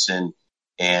Goodmanson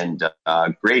and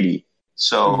Grady.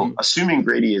 So assuming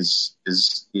Grady is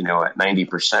at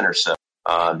 90% or so,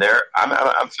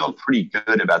 I'm feeling pretty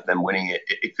good about them winning it.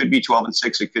 It could be 12 and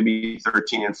 6, it could be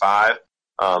 13 and 5,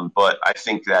 but I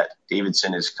think that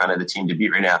Davidson is kind of the team to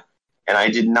beat right now. And I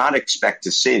did not expect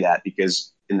to say that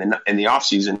because in the off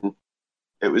season,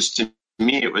 it was to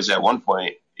me it was at one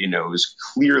point it was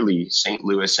clearly St.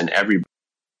 Louis and everybody.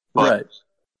 But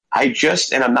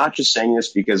and I'm not just saying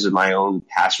this because of my own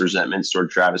past resentments toward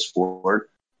Travis Ford,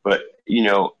 but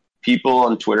people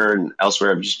on Twitter and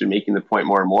elsewhere have just been making the point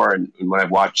more and more. And when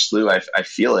I've watched SLU, I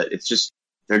feel it. It's just,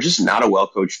 they're just not a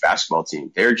well-coached basketball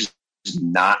team. They're just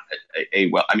not they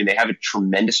have a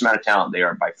tremendous amount of talent. They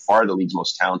are by far the league's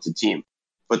most talented team,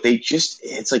 but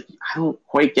it's like, I don't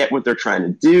quite get what they're trying to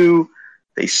do.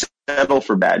 They settle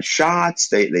for bad shots.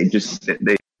 They've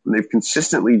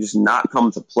consistently just not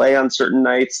come to play on certain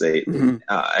nights. And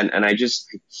I just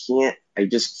can't,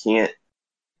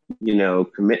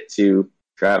 commit to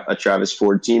a Travis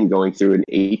Ford team going through an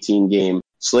 18-game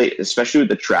slate, especially with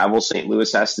the travel St.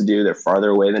 Louis has to do. They're farther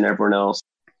away than everyone else.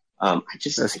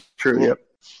 That's true. Yep.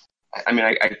 I mean,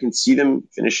 I can see them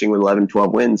finishing with 11,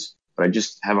 12 wins, but I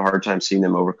just have a hard time seeing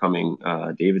them overcoming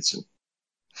Davidson.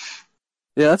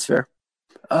 Yeah, that's fair.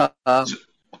 I'm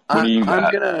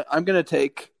gonna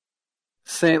take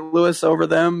St. Louis over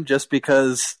them just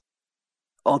because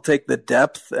I'll take the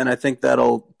depth, and I think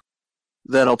that'll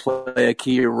play a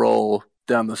key role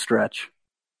down the stretch.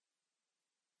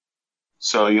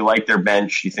 So you like their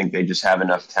bench? You think they just have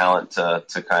enough talent to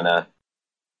kind of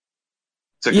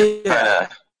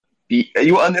beat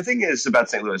you? And the thing is about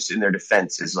St. Louis in their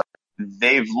defense is like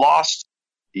they've lost.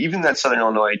 Even that Southern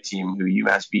Illinois team who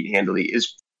UMass beat handily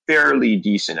is fairly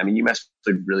decent. I mean, UMass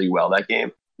played really well that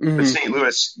game. But St.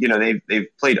 Louis, they've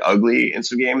played ugly in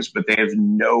some games, but they have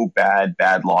no bad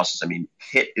losses. I mean,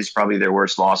 Pitt is probably their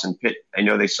worst loss. And Pitt, I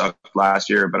know they sucked last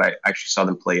year, but I actually saw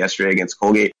them play yesterday against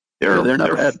Colgate. They're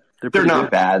not bad. They're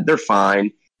not bad. They're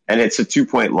fine. And it's a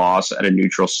 2-point loss at a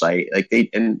neutral site. Like they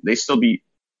still beat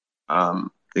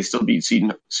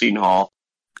Seton Hall.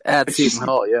 At Seton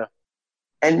Hall, yeah.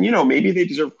 And, maybe they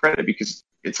deserve credit because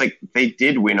it's like they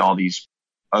did win all these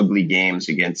ugly games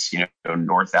against,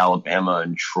 North Alabama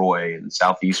and Troy and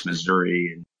Southeast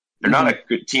Missouri. And they're not a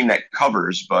good team that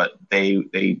covers, but they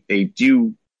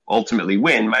do ultimately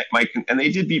win. And they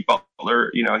did beat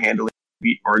Butler, handily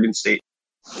beat Oregon State.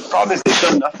 The problem is they've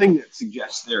done nothing that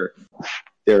suggests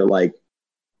they're like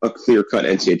a clear-cut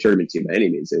NCAA tournament team by any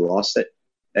means. They lost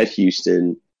at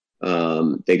Houston.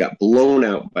 They got blown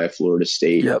out by Florida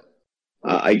State. Yep.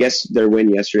 I guess their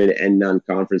win yesterday to end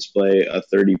non-conference play, a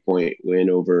 30-point win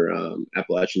over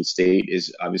Appalachian State,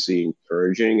 is obviously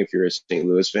encouraging if you're a St.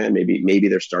 Louis fan. Maybe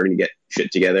they're starting to get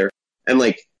shit together. And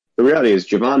like the reality is,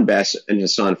 Javon Bess and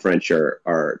Hassan French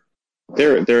are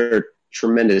they're a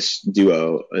tremendous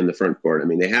duo in the front court. I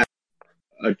mean, they have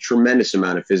a tremendous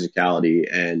amount of physicality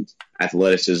and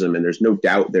athleticism, and there's no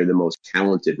doubt they're the most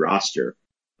talented roster.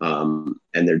 And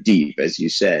they're deep, as you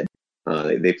said.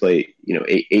 They play,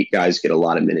 eight guys get a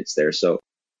lot of minutes there. So,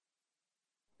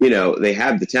 they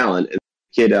have the talent. And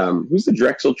the kid, who's the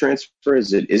Drexel transfer?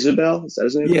 Is it Isabel? Is that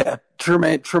his name? Yeah,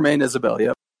 Tremaine Isabel,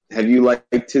 yep. Have you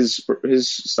liked his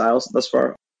styles thus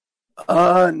far?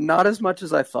 Not as much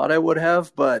as I thought I would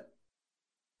have, but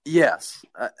yes.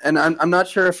 And I'm not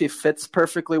sure if he fits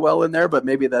perfectly well in there, but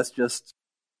maybe that's just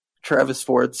Travis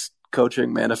Ford's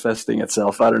coaching manifesting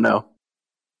itself. I don't know.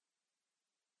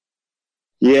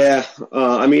 Yeah,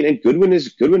 and Goodwin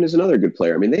is another good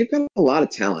player. I mean, they've got a lot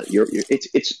of talent.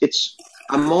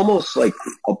 I'm almost like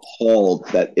appalled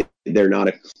that they're not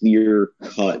a clear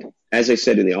cut. As I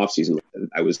said in the offseason,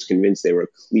 I was convinced they were a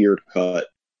clear cut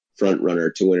front runner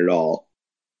to win it all.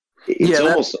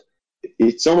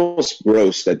 It's almost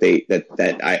gross that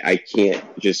I can't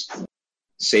just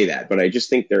say that, but I just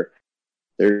think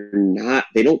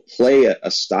they don't play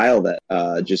a style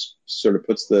that just sort of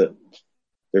puts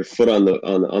their foot on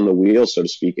the wheel, so to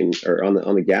speak, or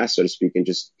on the gas, so to speak, and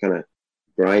just kind of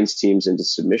grinds teams into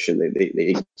submission.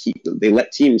 They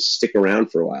let teams stick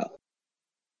around for a while.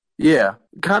 Yeah,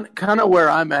 kind of where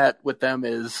I'm at with them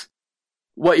is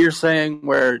what you're saying,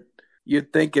 where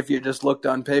you'd think if you just looked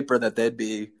on paper that they'd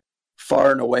be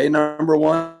far and away number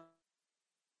one.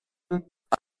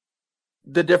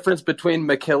 The difference between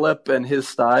McKillop and his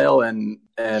style and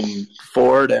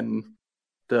Ford and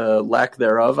the lack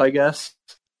thereof, I guess,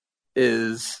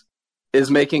 is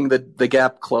making the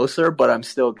gap closer, but I'm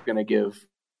still going to give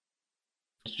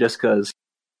just because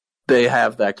they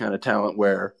have that kind of talent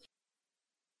where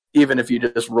even if you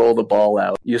just roll the ball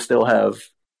out, you still have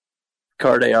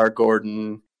Cardayar,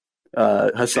 Gordon,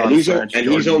 Hassan French, and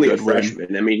he's only a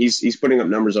freshman. I mean, he's putting up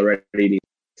numbers already. He's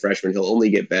a freshman. He'll only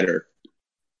get better.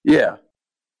 Yeah.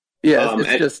 Yeah,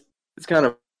 it's kind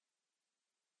of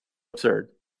absurd.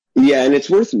 Yeah, and it's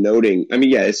worth noting. I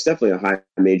mean, yeah, it's definitely a high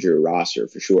major roster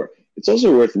for sure. It's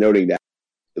also worth noting that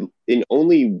in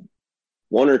only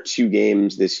 1 or 2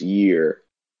 games this year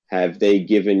have they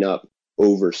given up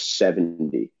over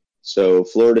 70. So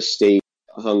Florida State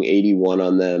hung 81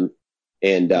 on them,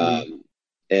 and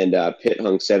Pitt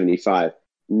hung 75.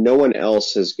 No one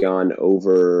else has gone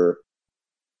over.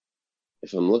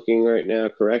 If I'm looking right now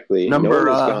correctly,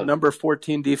 number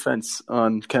 14 defense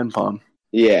on KenPom.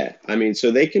 Yeah, I mean, so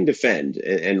they can defend,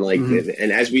 and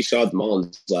as we saw at the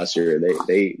Mullins last year,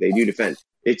 they do defend.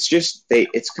 It's just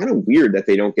it's kind of weird that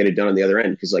they don't get it done on the other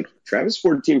end because like Travis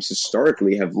Ford teams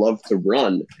historically have loved to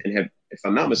run and have, if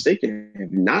I'm not mistaken,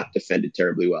 have not defended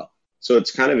terribly well. So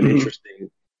it's kind of an interesting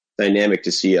dynamic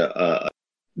to see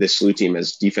this SLU team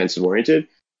as defensive oriented,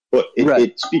 but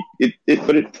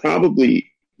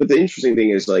but the interesting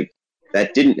thing is like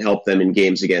that didn't help them in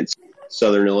games against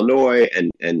Southern Illinois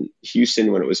and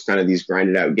Houston when it was kind of these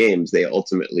grinded out games. They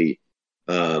ultimately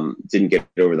didn't get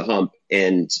over the hump,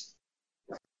 and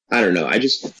I don't know.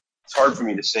 It's hard for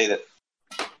me to say that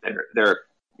they're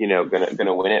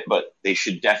gonna win it, but they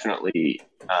should definitely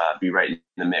be right in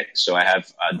the mix. So I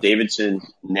have Davidson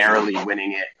narrowly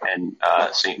winning it, and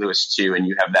St. Louis 2, and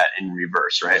you have that in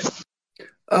reverse, right?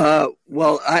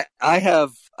 Well, I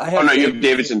have. Oh no, you have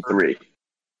Davidson 3.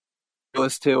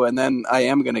 Louis 2, and then I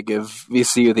am going to give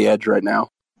VCU the edge right now.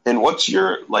 And what's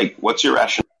your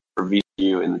rationale for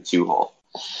VCU in the 2 hole?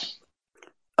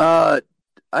 I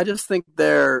just think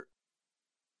they're,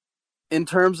 in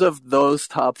terms of those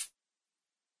top,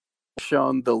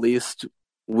 shown the least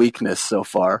weakness so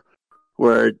far.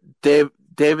 Where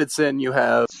Davidson, you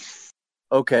have,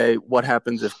 okay, what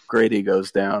happens if Grady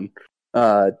goes down?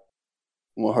 Well,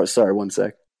 sorry, one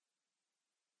sec.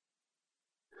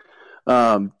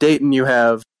 Dayton, you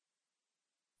have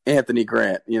Anthony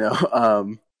Grant,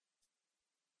 and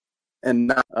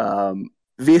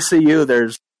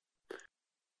VCU.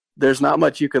 There's not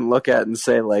much you can look at and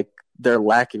say like they're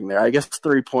lacking there. I guess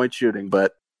 3-point shooting,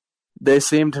 but they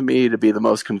seem to me to be the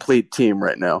most complete team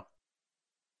right now.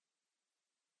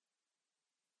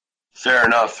 Fair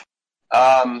enough.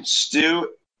 Stu,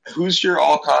 who's your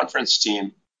all-conference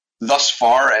team thus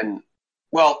far? And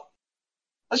well,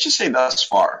 let's just say thus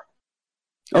far.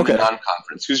 Okay.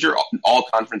 Non-conference. Who's your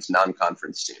all-conference,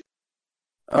 non-conference team?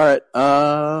 All right.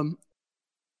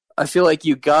 I feel like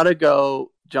you gotta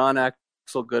go John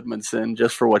Axel Goodmanson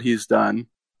just for what he's done.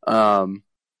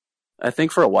 I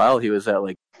think for a while he was at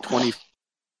like 20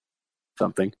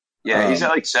 something. Yeah, he's at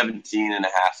like 17 and a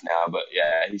half now, but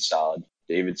yeah, he's solid.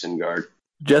 Davidson guard.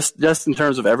 Just in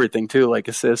terms of everything too, like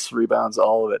assists, rebounds,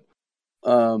 all of it.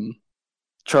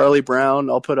 Charlie Brown,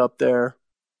 I'll put up there.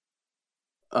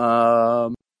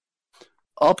 I'll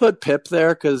put Pip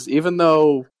there because even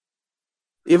though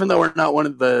we're not one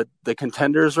of the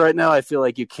contenders right now, I feel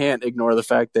like you can't ignore the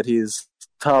fact that he's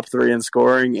top 3 in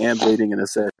scoring and leading in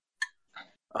assists.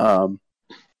 And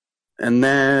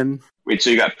then wait, so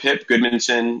you got Pip,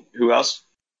 Goodmanson, who else?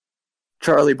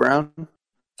 Charlie Brown.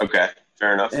 Okay,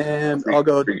 fair enough. And I'll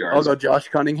go Josh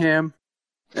Cunningham,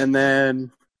 and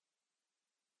then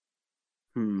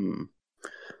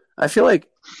I feel like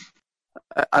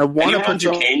I want to put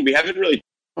Duquesne. We haven't really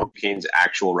Duquesne's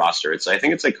actual roster. I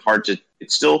think it's like hard to.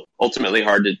 It's still ultimately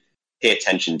hard to pay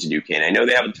attention to Duquesne. I know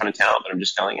they have a ton of talent, but I'm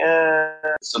just kind of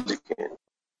like, it's still Duquesne.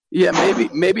 Yeah,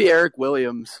 maybe Eric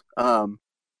Williams.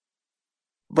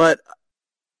 But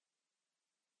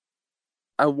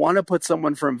I want to put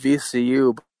someone from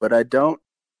VCU, but I don't.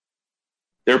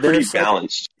 They're pretty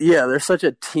balanced. Yeah, they're such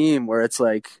a team where it's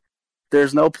like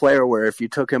there's no player where if you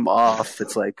took him off,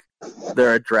 it's like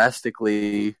they're a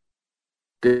drastically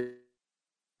different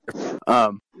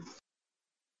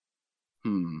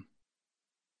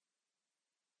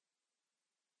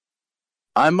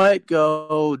I might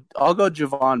go. I'll go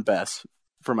Javon Bess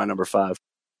for my number 5.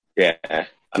 Yeah, I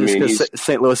mean,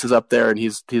 St. Louis is up there, and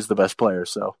he's the best player.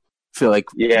 So I feel like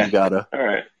you gotta. All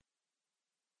right.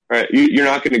 You're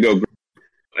not going to go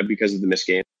because of the missed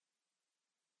game.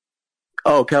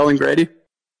 Oh, Kellen Grady.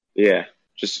 Yeah,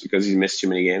 just because he missed too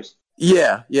many games.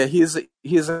 Yeah, he's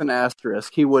an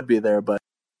asterisk. He would be there,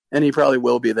 and he probably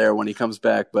will be there when he comes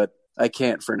back. But I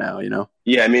can't for now,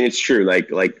 Yeah, I mean, it's true. Like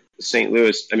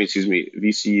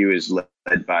VCU is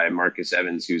led by Marcus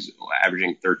Evans, who's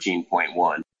averaging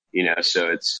 13.1. So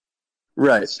it's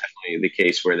right. It's definitely the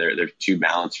case where they're too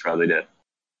balanced, probably to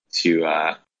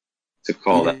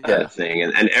call that a thing.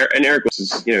 And Eric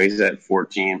was, he's at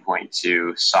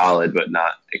 14.2, solid but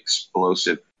not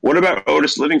explosive. What about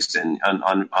Otis Livingston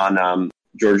on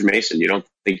George Mason? You don't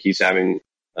think he's having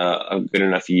a good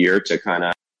enough year to kind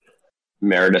of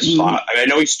merit a spot? I mean, I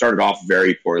know he started off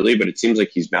very poorly, but it seems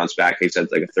like he's bounced back. He's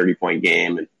had like a 30-point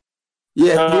game. And, he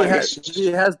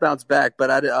has bounced back,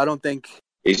 but I don't think...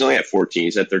 He's only at 14.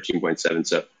 He's at 13.7.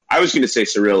 So I was going to say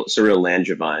Cyril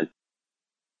Langevin.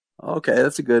 Okay,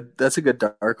 that's a good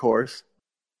dark horse.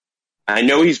 I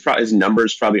know his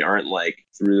numbers probably aren't like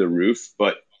through the roof,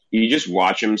 but you just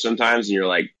watch him sometimes and you're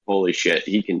like, holy shit,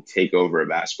 he can take over a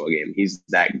basketball game. He's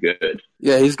that good.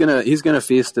 Yeah, he's gonna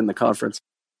feast in the conference.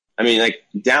 I mean, like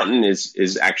Downton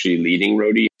is actually leading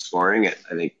Rhodey scoring at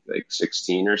I think like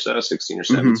 16 or 17.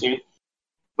 Mm-hmm.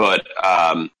 But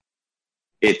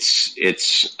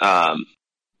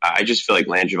I just feel like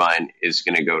Langevin is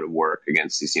going to go to work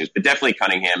against these teams. But definitely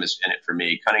Cunningham is in it for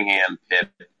me. Cunningham, Pip,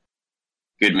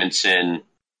 Goodmanson,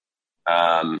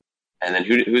 and then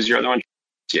who's your other one?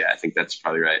 Yeah, I think that's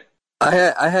probably right.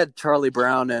 I had Charlie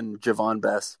Brown and Javon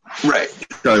Bess. Right,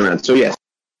 Charlie Brown. So yes,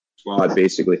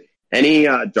 basically. Any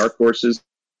dark horses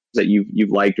that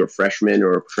you've liked, or freshmen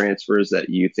or transfers that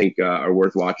you think are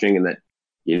worth watching and that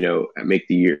make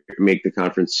the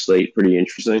conference slate pretty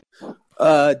interesting?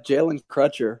 Jalen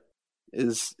Crutcher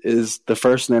is the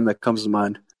first name that comes to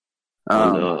mind.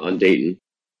 On Dayton.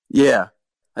 Yeah,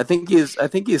 I think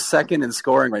he's second in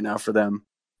scoring right now for them,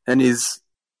 and he's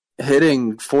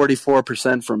hitting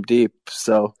 44% from deep.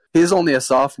 So he's only a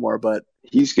sophomore, but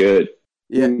he's good.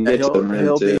 Yeah,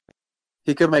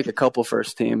 he could make a couple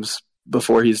first teams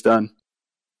before he's done.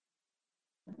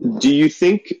 Do you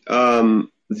think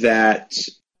that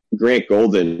Grant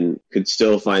Golden could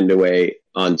still find a way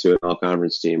onto an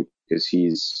all-conference team because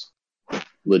he's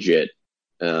legit?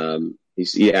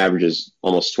 He averages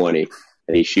almost 20,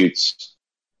 and he shoots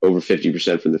over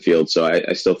 50% from the field. So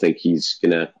I still think he's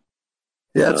gonna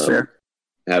that's fair.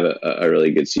 Have a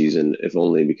really good season, if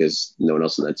only because no one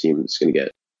else on that team is going to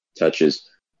get touches.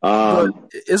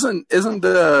 Isn't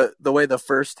the way the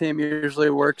first team usually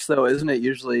works though? Isn't it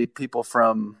usually people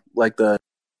from like the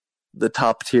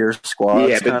top tier squads?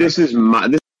 Yeah, but this is my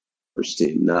first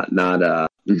team, not the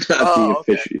official.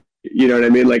 Okay. You know what I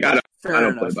mean? Like I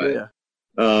don't play by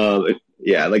it.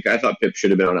 Yeah, like I thought Pip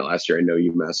should have been on it last year. I know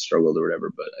UMass struggled or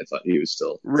whatever, but I thought he was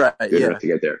still good enough to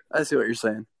get there. I see what you're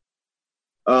saying.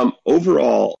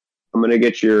 Overall, I'm going to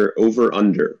get your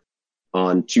over-under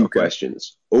on two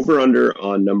questions. Over-under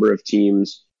on number of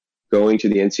teams going to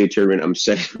the NCAA tournament. I'm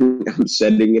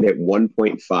setting it at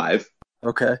 1.5.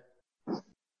 Okay.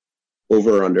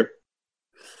 Over or under?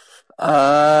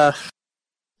 I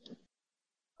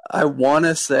want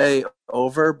to say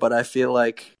over, but I feel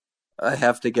like I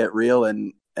have to get real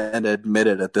and admit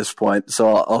it at this point.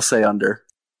 So I'll say under.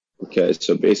 Okay,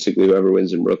 so basically whoever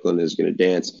wins in Brooklyn is going to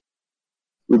dance.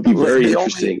 Would be very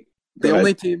interesting. The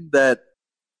only team that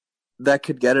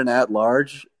could get an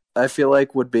at-large, I feel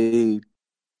like, would be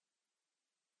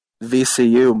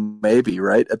VCU, maybe,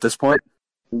 right, at this point?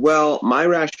 Well, my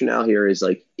rationale here is,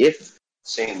 like, if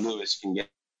St. Louis can get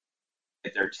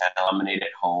their 10 eliminated at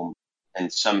home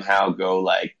and somehow go,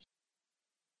 like,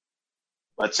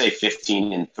 let's say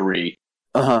 15-3.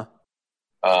 Uh-huh.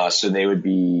 So they would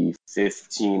be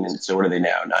 15, and so what are they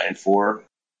now, 9-4?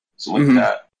 Something like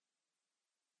that.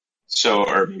 So,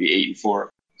 or maybe 8-4.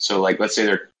 So, like, let's say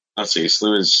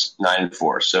SLU is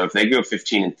 9-4. So if they go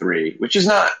 15-3, which is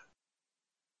not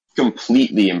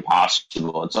completely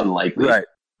impossible, it's unlikely. Right.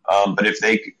 But if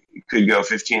they could go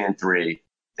 15-3,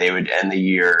 they would end the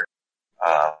year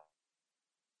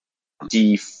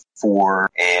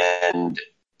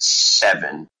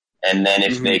D4-7. And then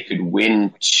if they could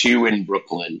win 2 in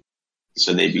Brooklyn,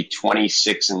 so they'd be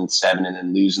 26-7, and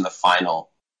then lose in the final,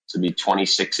 so it'd be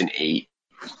 26-8.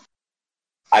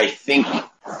 I think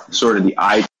sort of the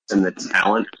eye and the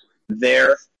talent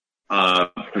there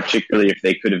particularly if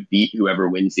they could have beat whoever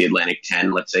wins the Atlantic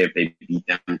 10. Let's say if they beat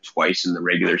them twice in the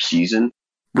regular season.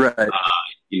 Right.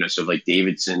 So if like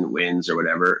Davidson wins or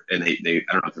whatever, and they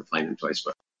I don't know if they're playing them twice,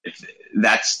 but if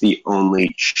that's the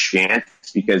only chance,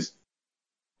 because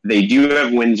they do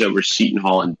have wins over Seton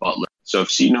Hall and Butler. So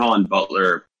if Seton Hall and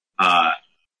Butler,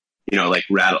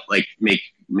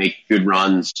 make good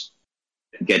runs,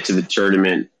 get to the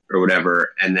tournament or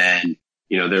whatever, and then,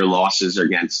 their losses are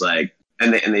against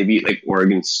and they beat like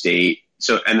Oregon State.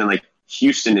 So, and then like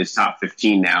Houston is top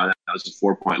 15 now. And that was a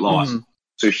 4-point loss. Mm-hmm.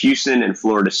 So Houston and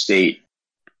Florida State,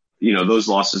 those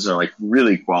losses are like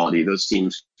really quality. Those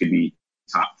teams could be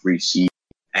top 3 seed,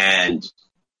 and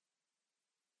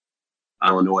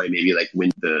Illinois maybe like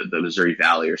win the Missouri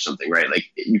Valley or something, right? Like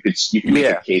you could make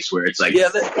a case where it's like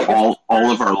all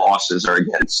of our losses are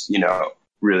against,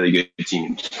 really good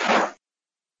teams.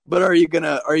 But are you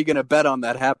gonna bet on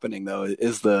that happening though?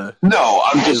 Is the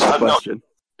question?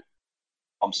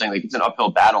 I'm saying like it's an uphill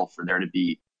battle for there to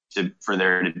be a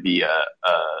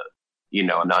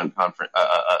non-conference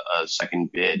a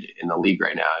second bid in the league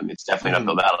right now. I mean, it's definitely an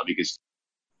uphill battle because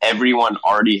everyone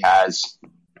already has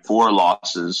 4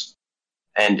 losses,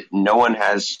 and no one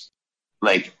has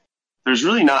there's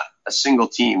really not a single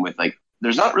team with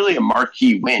there's not really a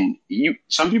marquee win.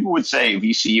 Some people would say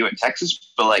VCU at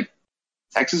Texas, but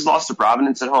Texas lost to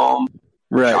Providence at home.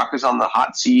 Right. Shaka's on the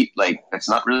hot seat. That's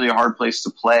not really a hard place to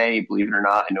play, believe it or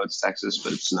not. I know it's Texas,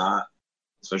 but it's not,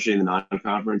 especially in the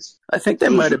non-conference. I think they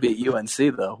might have beat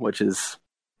UNC though, which is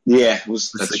that's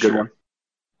a good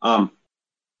one.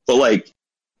 But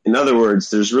in other words,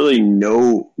 there's really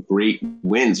no great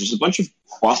wins. There's a bunch of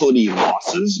quality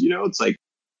losses. It's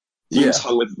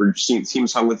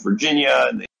teams hung with Virginia,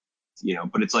 and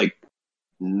but it's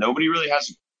nobody really has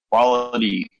a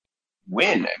quality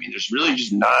win. I mean, there's really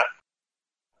just not.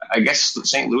 I guess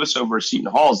St. Louis over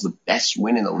Seton Hall is the best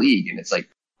win in the league, and it's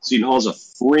Seton Hall is a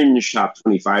fringe top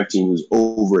 25 team who's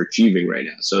overachieving right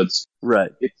now. So it's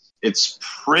right. It's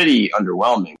pretty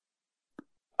underwhelming,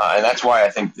 and that's why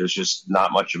I think there's just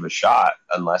not much of a shot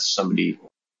unless somebody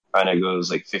kind of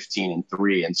goes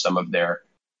 15-3, and some of their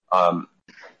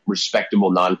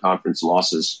respectable non-conference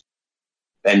losses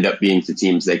end up being to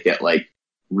teams that get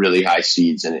really high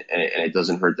seeds, and it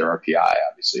doesn't hurt their RPI,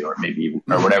 obviously, or maybe even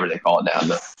or whatever they call it now,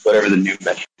 whatever the new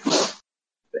metric, the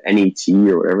NET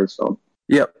or whatever it's called.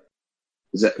 Yep.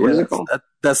 What is it called?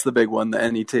 That's the big one, the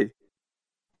NET.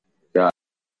 Got it.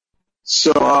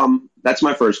 So that's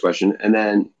my first question, and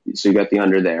then so you got the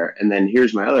under there, and then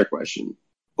here's my other question: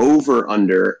 over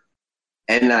under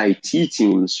NIT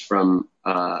teams from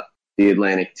the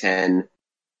Atlantic 10,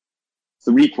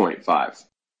 3.5.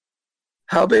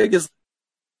 How big is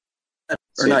that?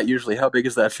 Or not usually, how big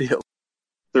is that field?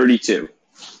 32.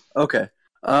 Okay.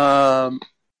 I'll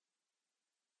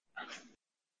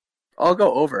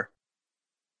go over.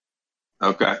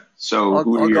 Okay. So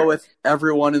I'll go with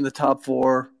everyone in the top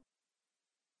 4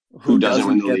 who doesn't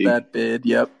win the league. That bid.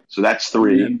 Yep. So that's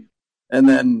 3. And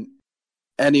then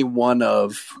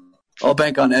I'll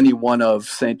bank on any one of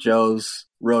St. Joe's,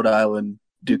 Rhode Island,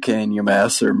 Duquesne,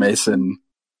 UMass, or Mason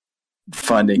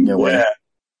finding a way.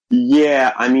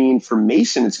 Yeah, I mean, for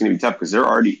Mason, it's going to be tough because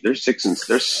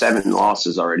they're 7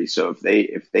 losses already. So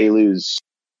if they lose,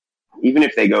 even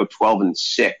if they go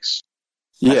 12-6,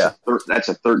 that's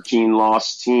a 13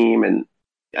 loss team, and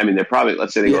I mean they're probably,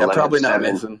 let's say they go 11-7. Probably not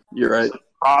Mason. You're right. So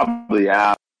probably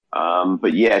out.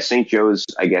 But yeah, St. Joe's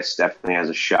I guess definitely has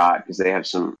a shot because they have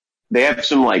some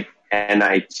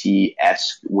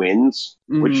NIT-esque wins,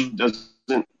 which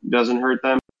doesn't hurt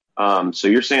them. So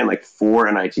you're saying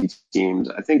 4 NIT teams.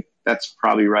 I think that's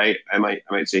probably right. I might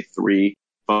say 3,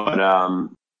 but I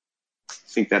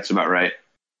think that's about right.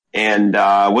 And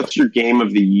what's your game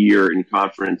of the year in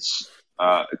conference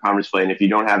play? And if you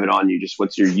don't have it on you, just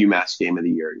what's your UMass game of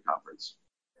the year in conference?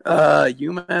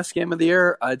 UMass game of the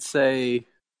year, I'd say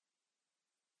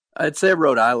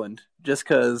Rhode Island, just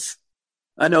because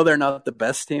I know they're not the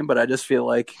best team, but I just feel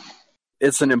like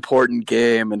it's an important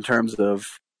game in terms of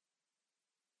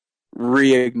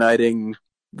reigniting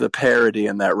the parity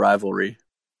in that rivalry.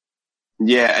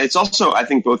 Yeah, it's also, I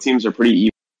think both teams are pretty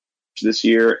even this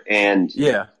year, and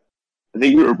I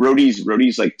think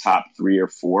Rhodey's top 3 or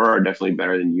 4 are definitely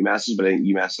better than UMass's, but I think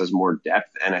UMass has more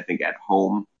depth, and I think at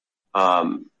home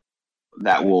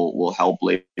that will help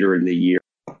later in the year.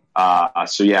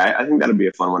 So yeah, I think that'll be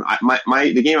a fun one.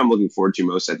 The game I'm looking forward to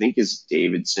most, I think, is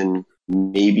Davidson,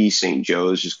 maybe St.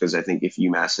 Joe's, just because I think if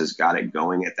UMass has got it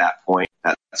going at that point,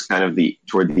 that's kind of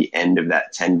toward the end of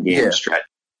that 10-game stretch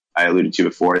I alluded to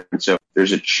before. And so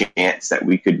there's a chance that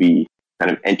we could be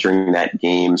kind of entering that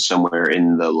game somewhere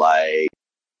in the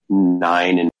 9-5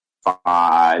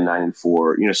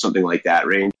 9-4, something like that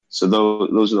range. So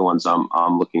those are the ones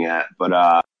I'm looking at.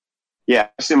 But yeah,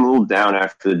 I see I'm a little down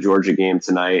after the Georgia game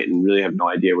tonight, and really have no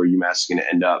idea where UMass is going to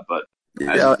end up. But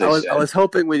yeah, I was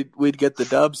hoping we'd get the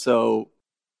dub, so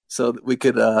that we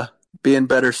could be in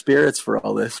better spirits for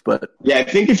all this. But yeah, I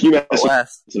think if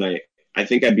UMass tonight, I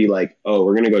think I'd be like, oh,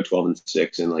 we're going to go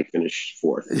 12-6 and like finish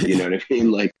fourth. You know what I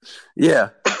mean? Like, yeah,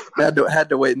 had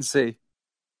to wait and see.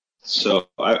 So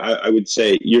I would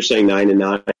say you're saying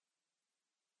 9-9.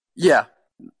 Yeah,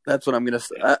 that's what I'm going to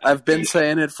say. I've been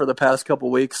saying it for the past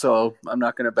couple weeks, so I'm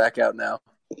not going to back out now.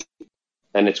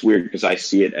 And it's weird because I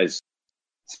see it as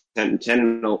 10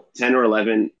 or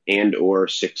 11 and or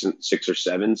 6 or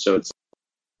 7. So it's,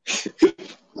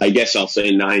 I guess I'll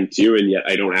say 9 too. And yet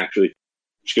I don't actually,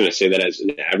 I'm just going to say that as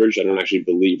an average. I don't actually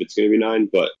believe it's going to be 9,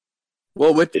 but.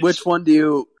 Well, which one do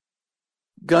you,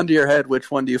 gun to your head, which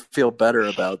one do you feel better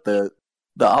about? The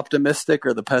optimistic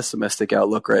or the pessimistic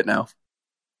outlook right now?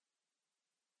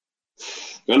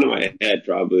 Gun to my head,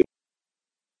 probably.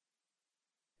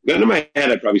 Gun to my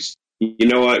head, I'd probably, you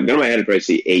know what? Gun to my head, I'd probably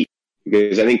say 8.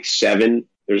 Because I think 7,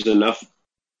 there's enough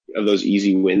of those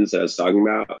easy wins that I was talking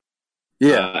about.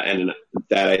 Yeah. And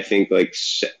that I think like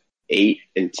 8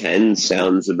 and 10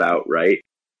 sounds about right.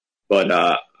 But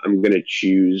I'm going to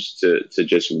choose to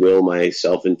just will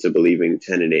myself into believing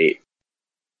 10 and 8.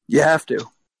 You have to.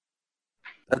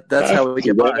 That's how we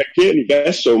get by. I can't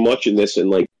invest so much in this, and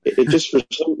like it just for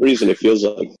some reason it feels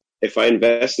like if I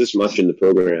invest this much in the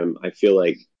program, I feel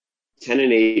like 10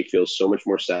 and 8 feels so much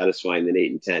more satisfying than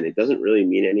 8 and 10. It doesn't really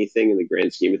mean anything in the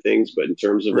grand scheme of things, but in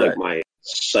terms of like my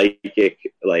psychic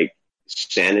like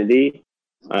sanity,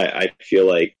 I feel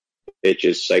like it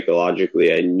just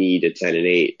psychologically I need a 10 and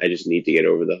 8. I just need to get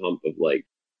over the hump of like,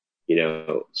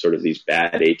 sort of these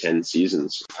bad A10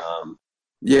 seasons.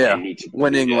 Yeah,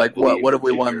 winning like what have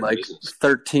we won, like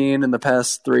 13 in the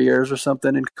past 3 years or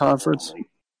something in conference? Oh my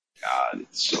God,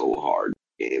 it's so hard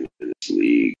game in this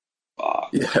league.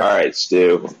 Yeah. All right,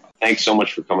 Stu, thanks so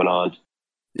much for coming on.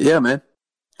 Yeah, man.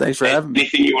 Thanks for having me.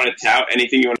 Anything you want to tout?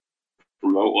 Anything you want to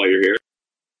promote while you're here?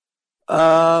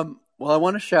 Well, I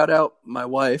want to shout out my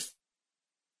wife.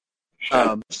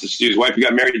 Stu's wife. You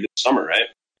got married this summer, right?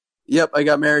 Yep, I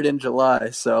got married in July,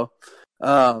 so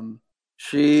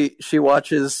she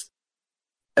watches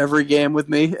every game with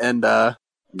me and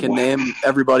can name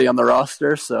everybody on the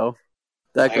roster, so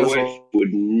that goes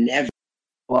would never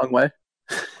a long way.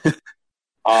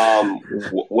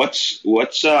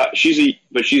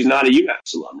 She's not a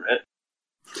UMass alum, right?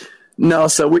 No,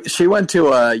 so she went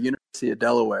to University of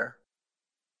Delaware.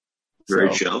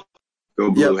 Very chill. Go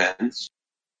Blue Hens.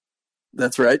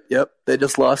 That's right. Yep. They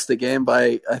just lost the game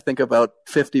by, I think, about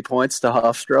 50 points to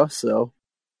Hofstra, so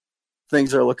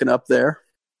things are looking up there.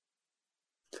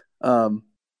 But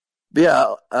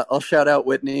yeah, I'll shout out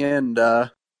Whitney, and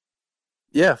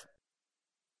yeah,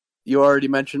 you already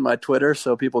mentioned my Twitter,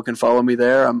 so people can follow me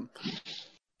there.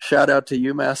 Shout out to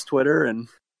UMass Twitter, and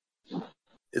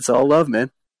it's all love,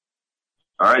 man.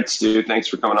 All right, Stu, thanks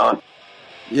for coming on.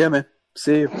 Yeah, man.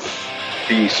 See you.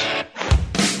 Peace.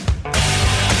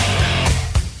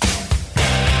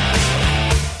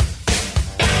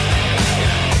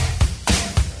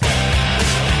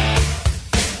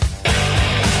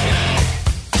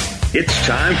 It's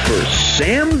time for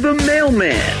Sam the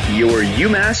Mailman, your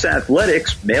UMass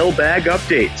Athletics mailbag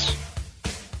updates.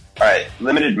 All right,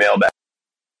 limited mailbag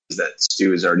that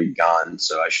Stu is already gone,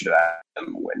 so I should have asked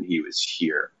him when he was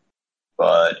here.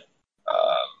 But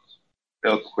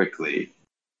real quickly,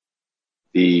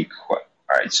 the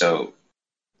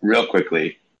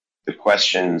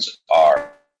questions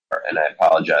are, and I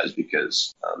apologize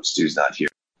because Stu's not here.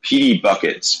 PD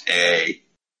Buckets, a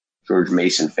George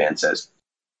Mason fan, says,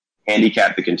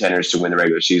 handicap the contenders to win the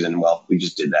regular season. Well, we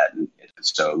just did that,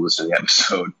 so listen to the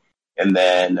episode. And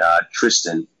then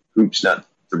Tristan,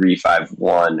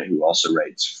 HoopsNut351, who also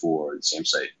writes for the same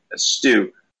site as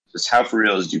Stu, says, how for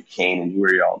real is Duquesne, and who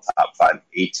are your all top 5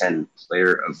 A10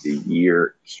 player of the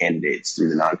year candidates through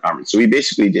the non-conference? So we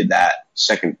basically did that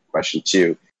second question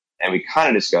too, and we kind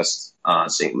of discussed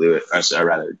St. Louis, or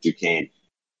rather Duquesne.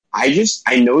 I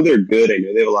know they're good. I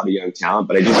know they have a lot of young talent,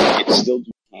 but it's still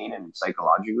Duquesne, and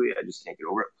psychologically, I just can't get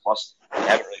over it. Plus, I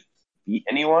haven't really beat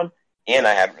anyone, and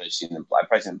I haven't really seen them play. I've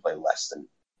probably seen them play less than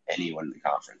anyone in the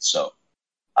conference. So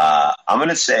I'm going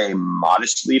to say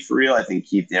modestly for real. I think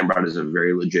Keith Dambrot is a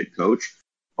very legit coach,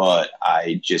 but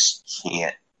I just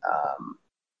can't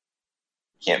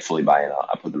fully buy in.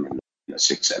 I'll put them in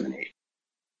 6, 7, 8.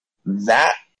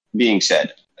 That being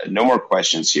said, no more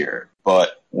questions here.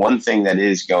 But one thing that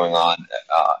is going on,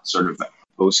 sort of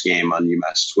post game on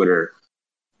UMass Twitter,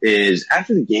 is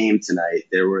after the game tonight,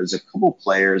 there was a couple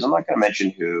players, I'm not going to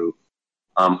mention who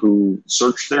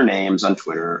searched their names on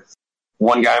Twitter.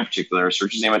 One guy in particular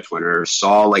searched his name on Twitter,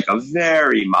 saw like a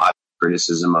very moderate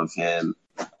criticism of him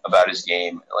about his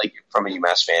game, like from a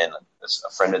UMass fan,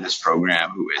 a friend of this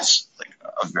program who is like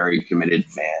a very committed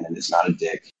fan and is not a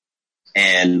dick.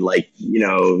 And like,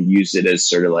 used it as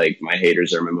sort of like my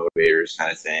haters are my motivators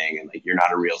kind of thing. And like, you're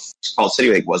not a real, Paul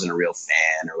City like wasn't a real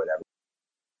fan or whatever.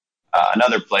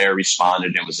 Another player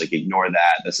responded and was like, ignore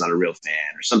that. That's not a real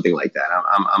fan or something like that.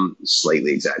 I'm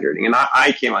slightly exaggerating. And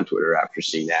I came on Twitter after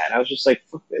seeing that. And I was just like,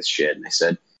 fuck this shit. And I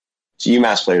said, so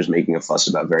UMass players making a fuss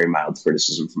about very mild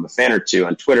criticism from a fan or two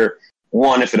on Twitter.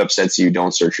 One, if it upsets you,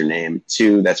 don't search your name.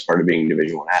 Two, that's part of being a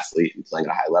Division I athlete and playing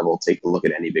at a high level. Take a look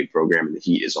at any big program, and the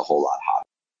heat is a whole lot hotter.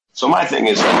 So my thing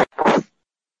is,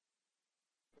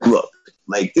 look,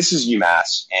 like this is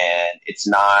UMass, and it's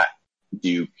not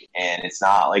Duke, and it's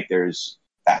not like there's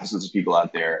thousands of people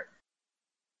out there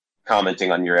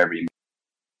commenting on your every move.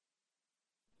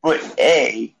 But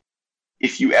A,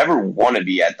 if you ever want to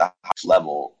be at the highest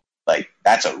level, like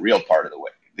that's a real part of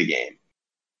the game.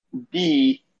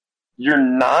 B, you're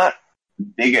not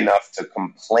big enough to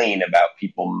complain about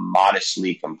people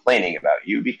modestly complaining about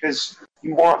you because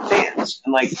you want fans.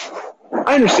 And like,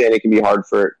 I understand it can be hard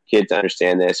for kids to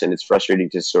understand this, and it's frustrating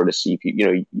to sort of see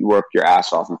people, you work your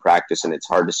ass off in practice, and it's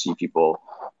hard to see people,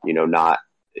 not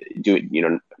do it,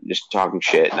 just talking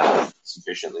shit, not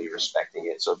sufficiently respecting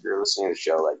it. So if you're listening to the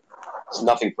show, like, it's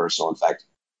nothing personal. In fact,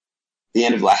 at the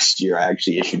end of last year, I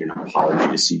actually issued an apology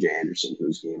to CJ Anderson,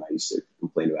 whose game I used to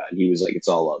complain about. And he was like, it's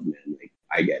all love, man. Like,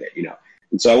 I get it,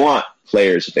 And so I want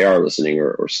players, if they are listening,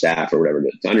 or staff or whatever,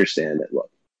 to understand that,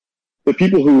 look, the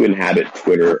people who inhabit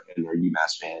Twitter and are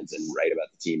UMass fans and write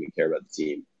about the team and care about the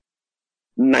team,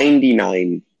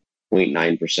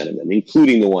 99.9% of them,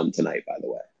 including the one tonight, by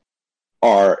the way,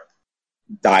 are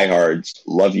diehards,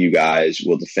 love you guys,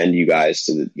 will defend you guys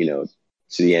to the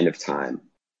end of time.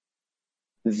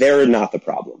 They're not the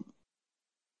problem.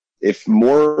 If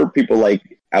more people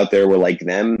out there were like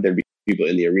them, there'd be people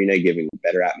in the arena giving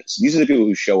better atmosphere. These are the people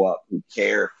who show up, who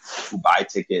care, who buy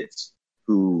tickets,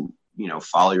 who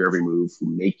follow your every move, who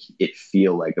make it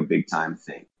feel like a big time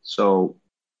thing. So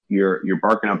you're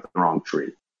barking up the wrong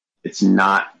tree. It's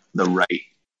not the right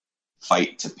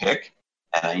fight to pick,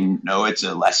 and I know it's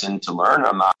a lesson to learn.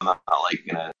 I'm not gonna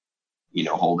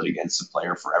hold it against the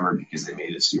player forever because they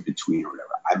made a stupid tweet or whatever.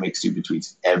 I make stupid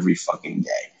tweets every fucking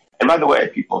day. And by the way,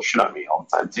 people shit on me all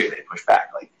the time too. They push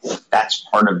back. Like, that's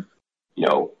part of,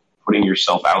 putting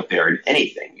yourself out there in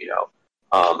anything,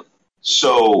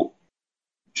 So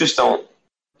just don't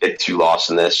get too lost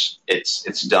in this.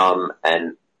 It's dumb.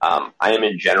 And I am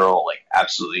in general,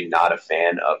 absolutely not a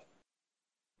fan of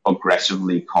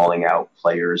aggressively calling out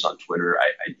players on Twitter.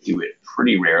 I do it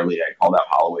pretty rarely. I called out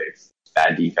Holloway's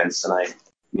bad defense tonight.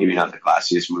 Maybe not the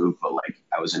classiest move, but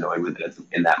I was annoyed with it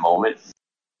in that moment.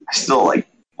 I still like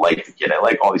the kid. I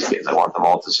like all these kids. I want them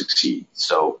all to succeed.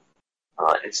 So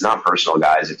it's not personal,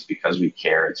 guys. It's because we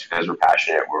care. It's because we're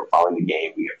passionate. We're following the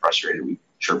game. We get frustrated. We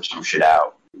chirp some shit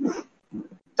out.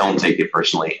 Don't take it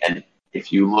personally. And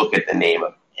if you look at the name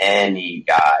of any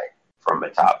guy from a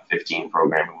top 15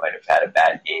 program who might have had a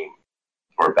bad game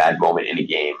or a bad moment in a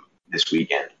game this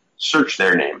weekend, search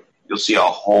their name. You'll see a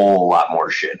whole lot more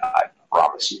shit, I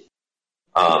promise you.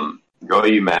 Go to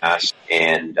UMass,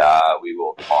 and we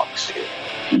will talk soon.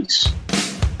 Peace.